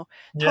 Yeah,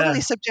 totally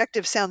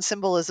subjective sound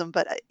symbolism,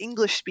 but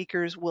English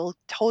speakers will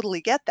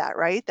totally get that,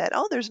 right? That,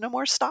 oh, there's no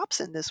more stops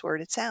in this word.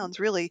 It sounds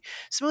really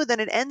smooth,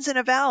 and it ends in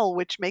a vowel,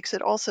 which makes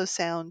it also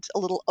sound a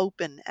little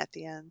open at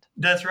the end.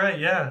 that's right.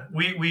 Yeah,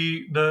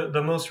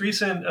 the most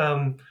recent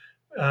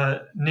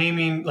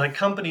naming, like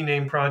company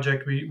name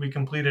project we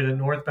completed at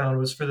Northbound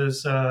was for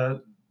this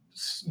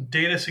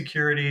data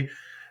security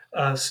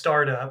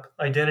startup,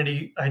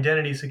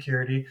 identity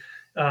security.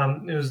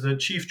 It was the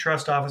chief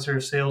trust officer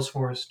of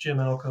Salesforce, Jim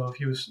Alcove.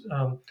 He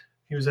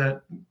was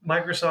at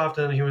Microsoft,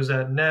 and he was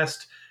at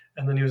Nest,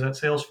 and then he was at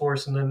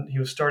Salesforce, and then he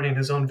was starting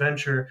his own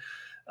venture.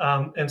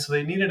 And so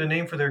they needed a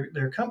name for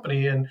their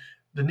company, and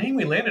the name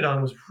we landed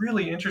on was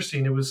really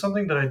interesting. It was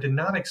something that I did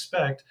not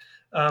expect.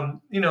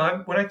 When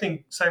I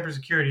think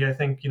cybersecurity, I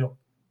think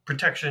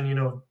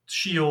protection,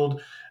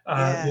 shield.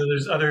 Yeah.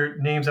 There's other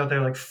names out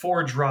there like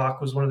Forge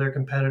Rock was one of their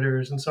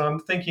competitors, and so I'm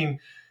thinking,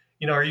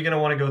 are you going to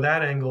want to go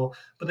that angle?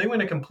 But they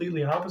went a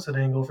completely opposite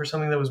angle for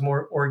something that was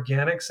more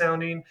organic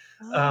sounding,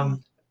 Oh.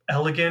 um,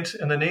 elegant,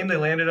 and the name they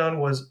landed on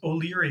was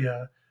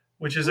Oleria,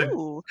 which is a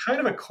Ooh. kind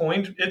of a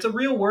coined. It's a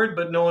real word,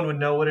 but no one would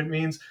know what it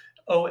means.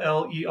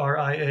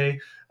 Oleria.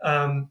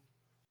 Um,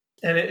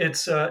 and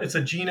it's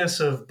a genus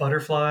of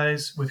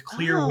butterflies with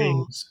clear Oh.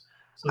 wings.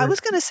 So I they're was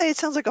gonna say it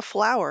sounds like a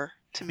flower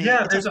to me. yeah,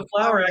 It sounds there's like a a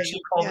flower flower name.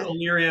 actually called Yeah.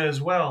 Illyria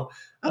as well,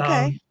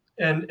 Okay.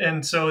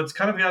 and so it's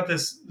kind of got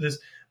this.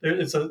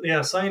 It's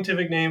a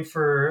scientific name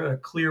for a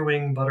clear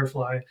wing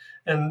butterfly,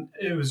 and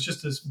it was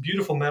just this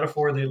beautiful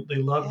metaphor. They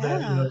love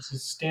that Yeah. it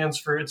stands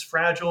for it's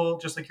fragile,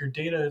 just like your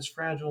data is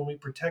fragile, and we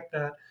protect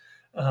that.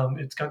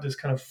 It's got this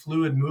kind of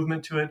fluid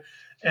movement to it,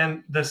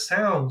 and the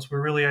sounds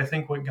were really I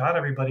think what got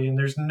everybody. And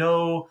there's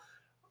no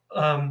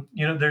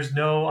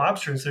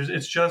obstruents.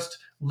 It's just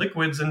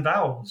liquids and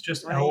vowels,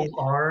 just L, Right.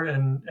 R,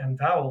 and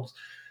vowels.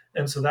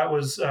 And so that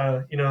was,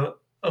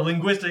 a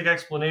linguistic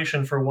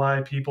explanation for why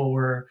people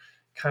were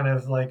kind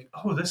of like,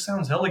 oh, this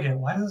sounds elegant.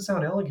 Why does it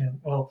sound elegant?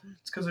 Well,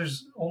 it's because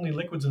there's only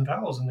liquids and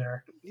vowels in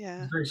there. It's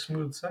Yeah. a very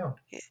smooth sound.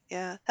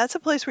 Yeah. That's a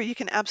place where you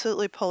can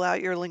absolutely pull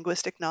out your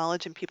linguistic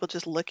knowledge and people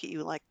just look at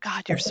you like,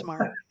 God, you're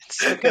smart. It's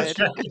so That's good.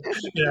 right.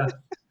 Yeah.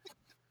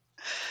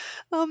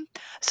 Um,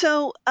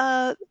 so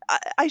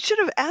I should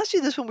have asked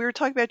you this when we were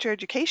talking about your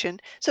education.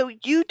 So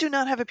you do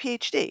not have a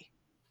PhD.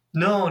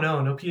 No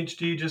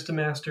PhD, just a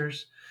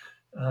master's.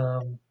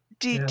 Um,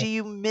 yeah. Do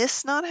you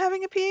miss not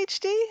having a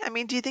PhD? I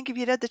mean, do you think if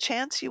you'd had the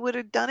chance you would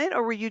have done it,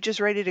 or were you just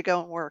ready to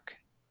go and work?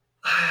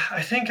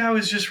 I think I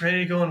was just ready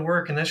to go and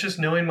work, and that's just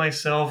knowing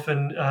myself.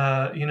 And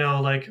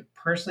like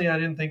personally, I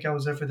didn't think I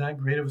was ever that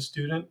great of a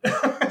student,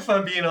 if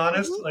I'm being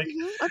honest. Hmm. Like,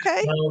 Hmm.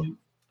 Okay.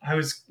 I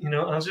was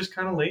just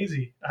kind of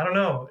lazy. I don't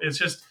know. It's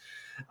just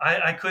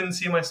I couldn't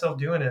see myself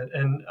doing it,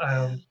 and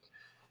Yeah.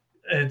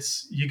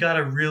 it's you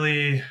gotta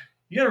really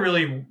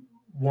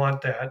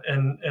want that.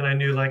 And I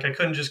knew like I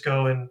couldn't just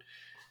go and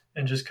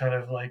just kind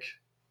of like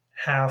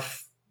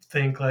half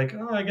think like,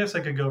 oh, I guess I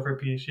could go for a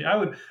PhD. I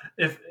would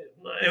if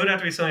it would have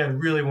to be something I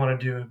really want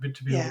to do but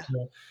to be able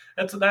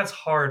Yeah. to. That's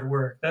hard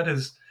work. That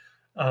is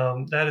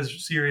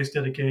serious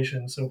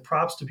dedication. So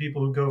props to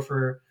people who go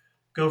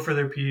for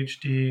their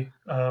PhD.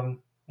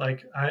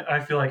 Like I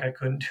feel like I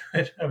couldn't do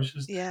it. I was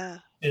just Yeah.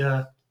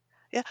 yeah.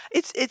 Yeah,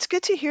 it's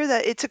good to hear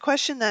that. It's a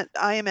question that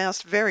I am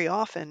asked very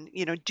often,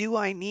 do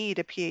I need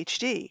a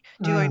PhD?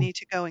 Do I Mm, need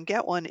to go and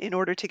get one in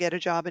order to get a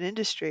job in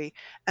industry?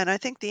 And I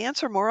think the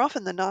answer more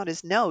often than not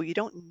is no, you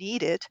don't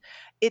need it.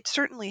 It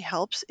certainly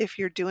helps if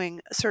you're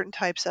doing certain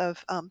types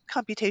of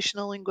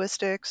computational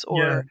linguistics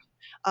yeah.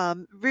 or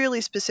really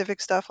specific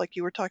stuff like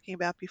you were talking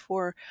about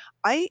before.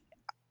 I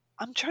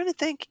I'm trying to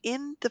think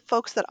in the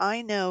folks that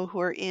I know who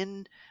are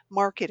in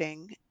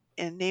marketing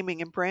and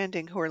naming and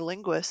branding who are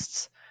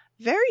linguists,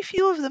 very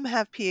few of them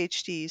have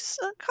PhDs.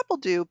 A couple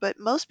do, but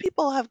most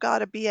people have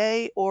got a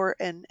BA or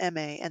an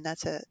MA, and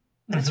that's it.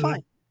 And it's Hmm.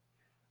 fine.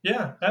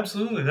 Yeah,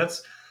 absolutely.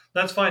 That's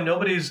fine.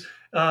 Nobody's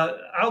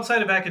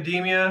outside of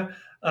academia.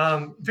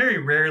 Very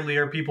rarely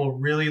are people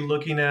really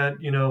looking at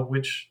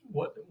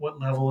what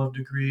level of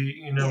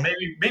degree. Yeah,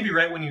 Maybe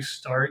right when you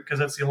start because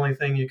that's the only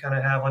thing you kind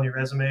of have on your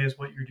resume is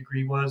what your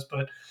degree was.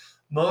 But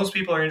most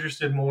people are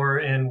interested more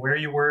in where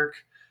you work,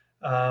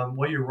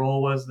 what your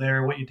role was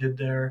there, what you did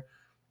there.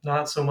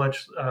 Not so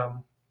much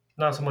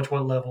not so much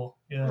what level.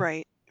 Yeah.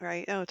 right,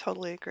 right. Oh,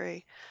 totally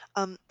agree.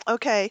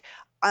 Okay,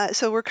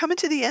 so we're coming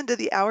to the end of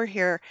the hour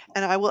here,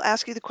 and I will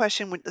ask you the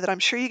question that I'm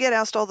sure you get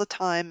asked all the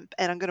time,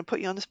 and I'm going to put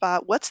you on the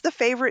spot. What's the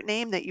favorite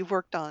name that you've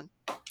worked on?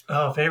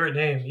 Oh, favorite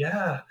name.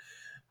 Yeah.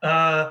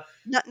 Uh,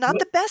 Not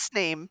the best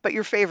name, but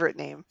your favorite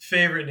name.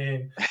 Favorite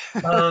name.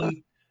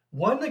 Um,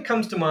 One that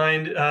comes to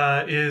mind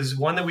is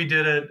one that we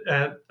did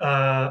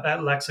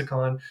at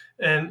Lexicon,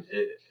 and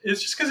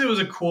it's just because it was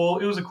a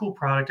cool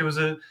product. It was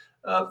a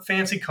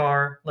fancy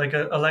car, like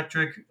an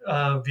electric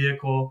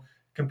vehicle,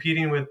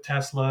 competing with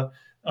Tesla.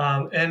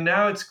 And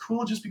now it's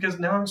cool just because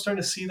now I'm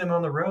starting to see them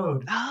on the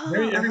road Ah,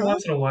 every uh-huh.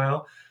 once in a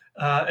while.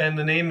 And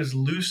the name is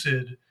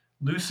Lucid,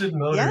 Lucid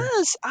Motors.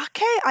 Yes.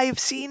 Okay.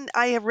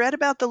 I have read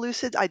about the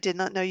Lucid. I did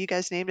not know you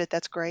guys named it.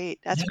 That's great.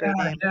 That's Yeah, a great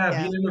name. yeah,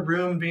 Yeah. being in the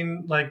room,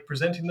 being like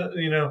presenting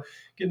the,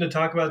 getting to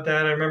talk about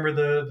that. I remember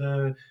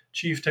the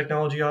chief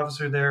technology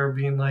officer there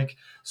being like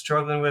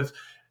struggling with,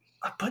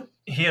 but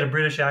he had a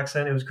British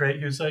accent. It was great.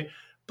 He was like,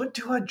 "But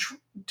do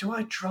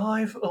I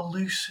drive a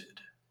Lucid?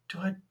 Do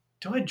I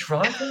do I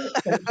drive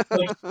that?"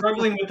 Like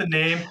struggling with the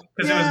name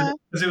Yeah.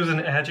 because it was an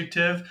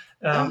adjective,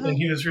 Uh-huh. and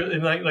he was really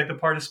like the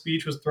part of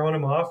speech was throwing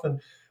him off,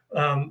 and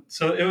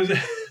so it was,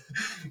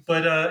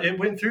 but it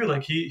went through.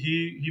 Like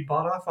he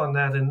bought off on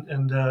that,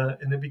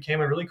 and it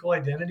became a really cool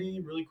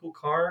identity, really cool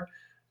car.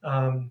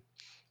 Um,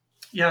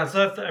 yeah,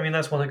 so I mean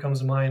that's one that comes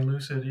to mind.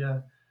 Lucid,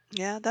 yeah,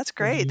 Yeah, that's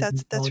for great. being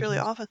That's really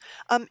intelligent.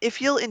 awesome.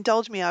 If you'll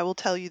indulge me, I will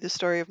tell you the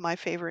story of my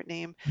favorite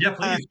name, Yeah,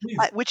 please, please.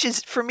 which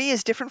is for me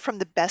is different from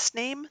the best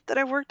name that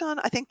I've worked on.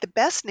 I think the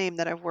best name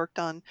that I've worked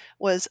on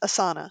was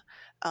Asana,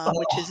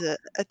 which Oh, is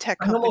a tech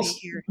I company almost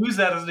here. used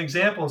that as an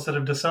example instead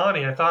of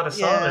Dasani. I thought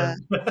Yeah.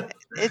 Asana.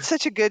 It's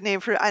such a good name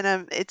for,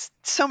 and it's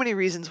so many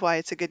reasons why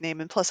it's a good name.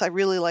 And plus, I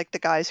really like the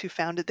guys who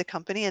founded the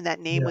company, and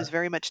that name Yeah. was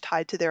very much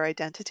tied to their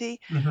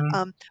identity.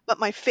 Hmm. But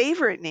my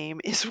favorite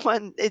name is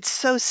one, it's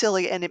so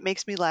silly and it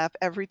makes me laugh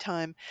every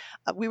time.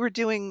 We were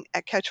doing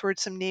at Catchword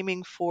some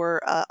naming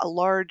for a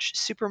large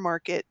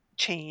supermarket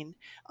chain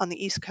on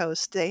the East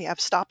Coast. They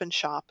have Stop and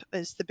Shop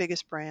is the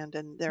biggest brand,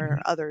 and there are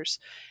Hmm. others.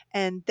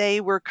 And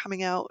they were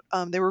coming out,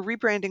 they were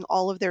rebranding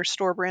all of their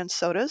store brand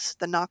sodas,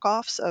 the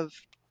knockoffs of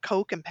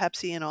Coke and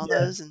Pepsi and all Yeah.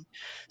 those. And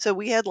so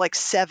we had like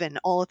seven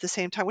all at the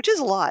same time, which is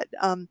a lot.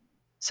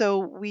 So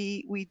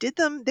we did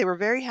them. They were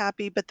very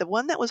happy, but the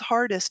one that was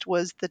hardest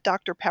was the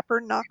Dr. Pepper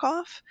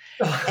knockoff.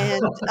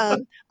 And I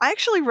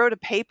actually wrote a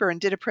paper and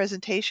did a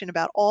presentation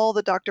about all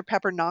the Dr.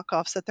 Pepper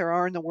knockoffs that there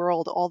are in the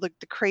world, all the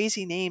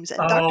crazy names. And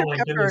Oh Dr. my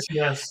Pepper, goodness,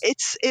 yes.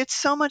 it's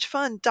so much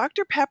fun.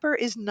 Dr. Pepper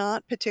is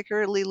not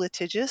particularly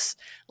litigious.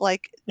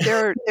 Like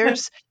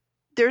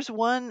there's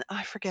one,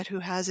 I forget who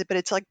has it, but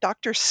it's like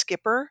Dr.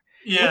 Skipper,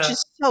 which Yeah.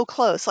 is so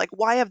close. Like,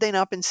 why have they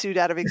not been sued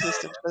out of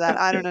existence for that?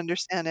 I don't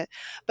understand it.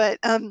 But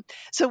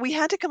so we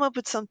had to come up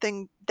with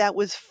something that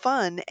was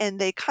fun, and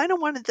they kind of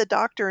wanted the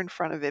doctor in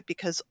front of it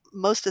because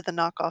most of the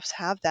knockoffs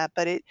have that,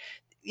 but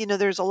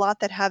there's a lot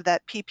that have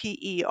that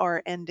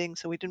PPER ending,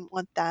 so we didn't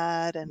want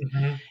that. And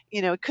Hmm.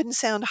 it couldn't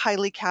sound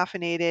highly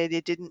caffeinated.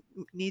 It didn't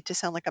need to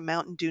sound like a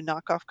Mountain Dew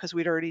knockoff because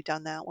we'd already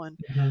done that one.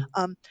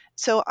 Hmm.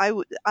 So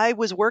I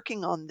was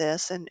working on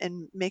this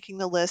and making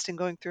the list and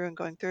going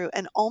through.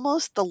 And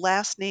almost the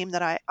last name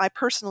that I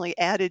personally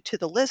added to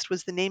the list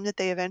was the name that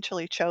they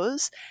eventually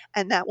chose.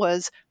 And that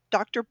was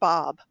Dr.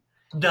 Bob.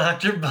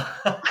 Dr.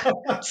 Bob.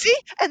 See?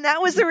 And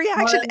that was the I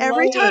reaction.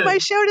 Every love time it. I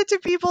showed it to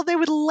people, they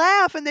would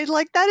laugh and they'd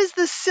like, that is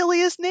the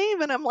silliest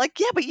name. And I'm like,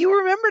 yeah, but you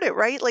remembered it,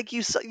 right? Like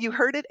you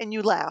heard it and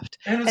you laughed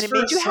And and it's it for a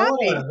made you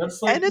happy. soda.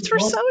 That's And like the it's for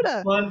most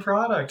soda. fun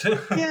product.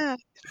 Yeah.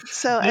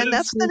 So, That and is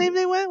that's the so, name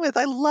they went with.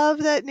 I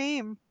love that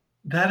name.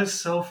 that is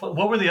so fun.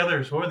 What were the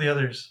others? What were the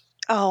others?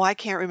 Oh, I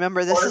can't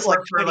remember. This is like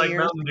Or for 20 like years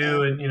Mountain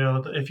Dew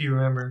ago. and if you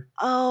remember.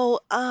 Oh,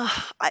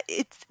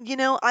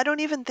 I don't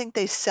even think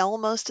they sell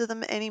most of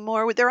them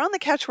anymore. They're on the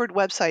Catchword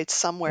website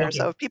somewhere.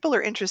 So Okay. if people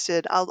are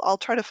interested, I'll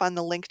try to find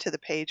the link to the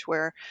page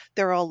where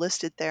they're all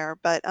listed there.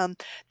 But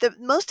the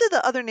most of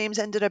the other names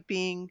ended up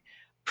being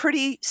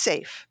pretty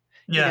safe.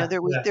 Yeah,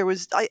 yeah.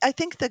 I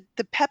think the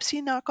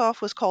Pepsi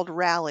knockoff was called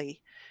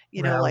Rally.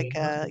 Rally.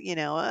 Okay.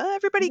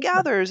 Everybody Yeah.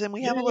 gathers and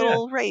we Yeah, have a yeah.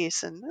 little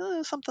race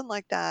and something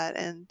like that.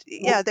 And Well,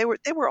 yeah,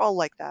 they were all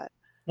like that.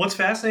 what's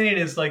fascinating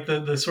is like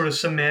the sort of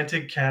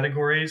semantic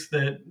categories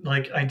that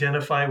like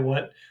identify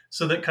what,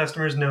 so that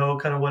customers know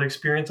kind of what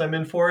experience I'm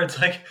in for. It's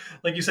like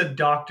you said,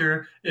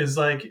 doctor is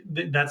like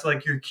that's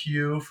like your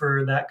cue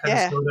for that kind of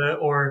Yeah. soda,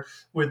 or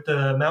with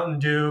the Mountain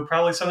Dew,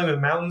 probably something with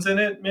mountains in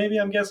it, maybe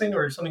I'm guessing,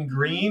 or something Mhm.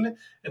 green.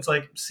 It's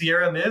like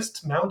Sierra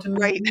Mist, Mountain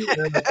Right. Dew,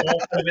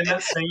 all kind of in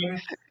that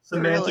same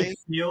semantic Really.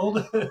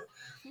 field.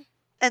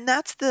 And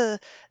that's the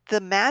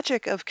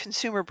magic of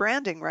consumer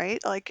branding, right?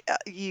 Like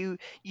you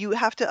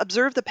have to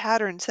observe the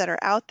patterns that are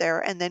out there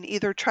and then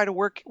either try to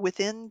work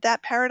within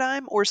that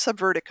paradigm or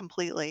subvert it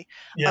completely.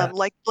 Yeah.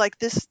 Like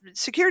this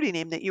security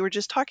name that you were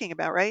just talking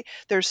about, right?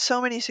 There's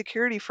so many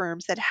security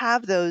firms that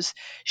have those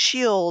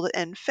shield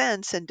and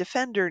fence and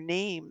defender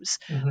names,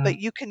 Hmm. but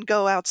you can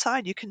go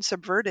outside, you can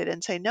subvert it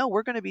and say, no,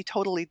 we're going to be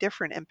totally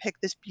different and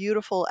pick this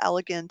beautiful,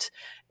 elegant,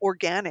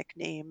 organic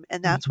name,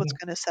 and that's what's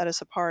Hmm. going to set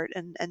us apart.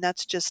 And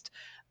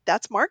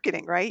that's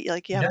marketing, right?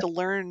 Like you have Yeah. to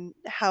learn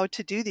how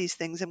to do these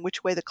things and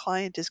which way the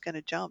client is going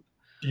to jump.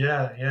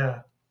 Yeah.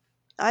 Yeah.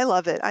 I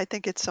love it. I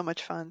think it's so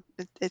much fun.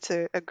 It's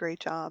a great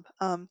job.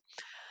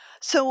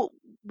 So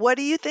what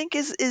do you think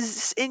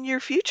is in your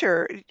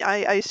future?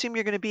 I assume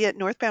you're going to be at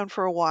Northbound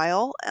for a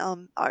while.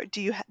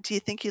 Do you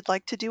think you'd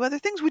like to do other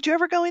things? Would you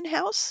ever go in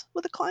house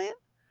with a client?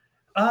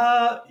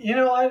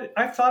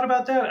 I've thought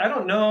about that. I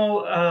don't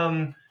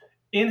know.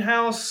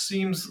 In-house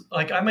seems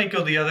like I might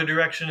go the other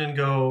direction and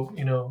go,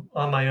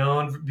 on my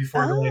own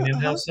before going Oh, uh-huh.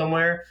 in-house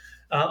somewhere.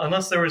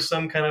 Unless there was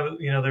some kind of,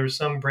 there was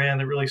some brand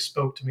that really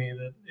spoke to me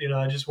that,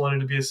 I just wanted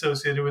to be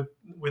associated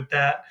with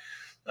that,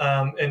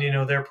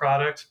 and, their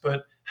product.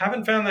 But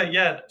haven't found that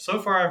yet.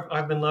 So far,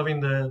 I've been loving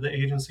the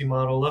agency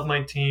model. Love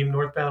my team.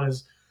 Northbound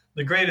is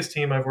the greatest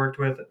team I've worked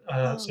with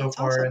Oh, so that's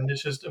far, awesome. and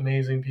it's just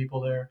amazing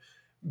people there.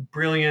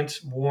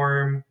 Brilliant,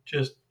 warm,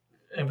 just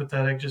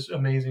empathetic, just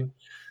amazing.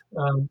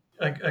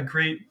 A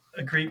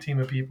great team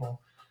of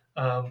people.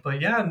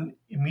 But yeah,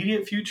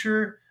 immediate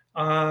future,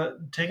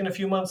 taking a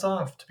few months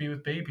off to be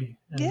with baby,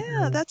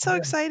 Yeah, and that's so yeah,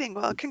 exciting.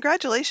 Well,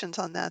 congratulations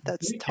on that.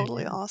 That's thank you.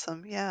 totally Yeah.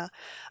 awesome. Yeah.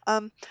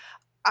 Um,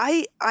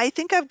 I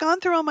think I've gone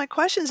through all my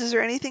questions. Is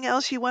there anything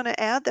else you want to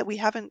add that we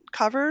haven't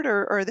covered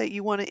or that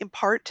you want to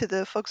impart to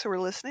the folks who are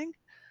listening?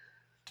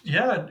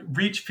 Yeah,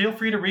 feel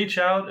free to reach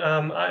out.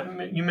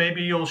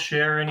 Maybe you'll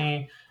share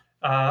any.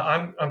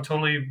 I'm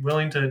totally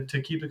willing to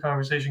keep the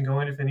conversation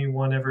going if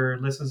anyone ever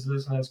listens to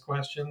this and has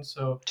questions.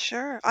 So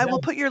Sure. I yeah, will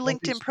put your don't be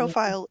LinkedIn scared.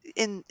 profile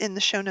in the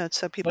show notes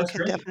so people That's can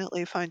great.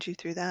 definitely find you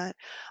through that.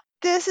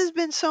 This has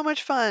been so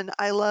much fun.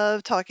 I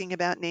love talking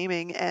about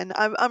naming, and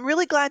I'm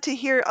really glad to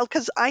hear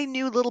because I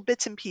knew little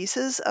bits and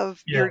pieces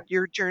of Yeah,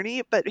 your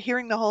journey, but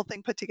hearing the whole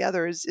thing put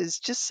together is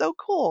just so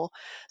cool.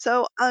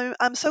 So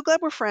I'm so glad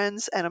we're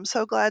friends, and I'm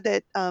so glad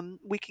that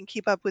we can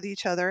keep up with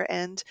each other.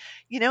 And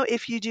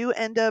if you do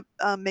end up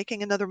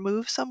making another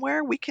move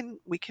somewhere, we can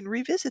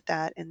revisit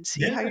that and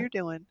see how yeah, you're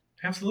doing.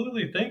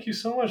 absolutely. Thank you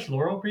so much,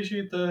 Laurel.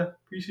 Appreciate the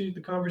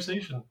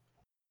conversation.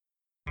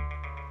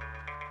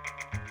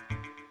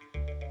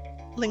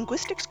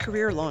 Linguistics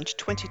Career Launch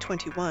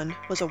 2021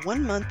 was a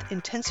 1-month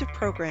intensive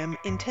program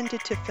intended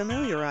to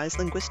familiarize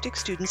linguistics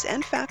students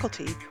and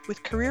faculty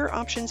with career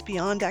options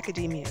beyond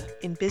academia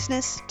in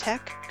business,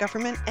 tech,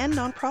 government, and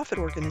nonprofit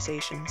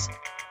organizations.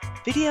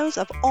 Videos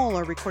of all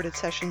our recorded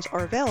sessions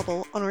are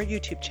available on our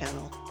YouTube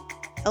channel.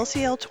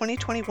 LCL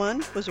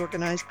 2021 was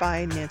organized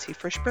by Nancy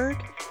Frischberg,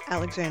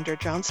 Alexandra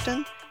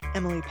Johnston,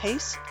 Emily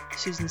Pace,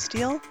 Susan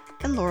Steele,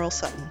 and Laurel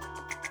Sutton.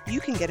 You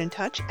can get in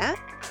touch at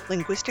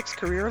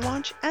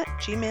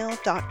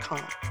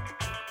linguisticscareerlaunch@gmail.com.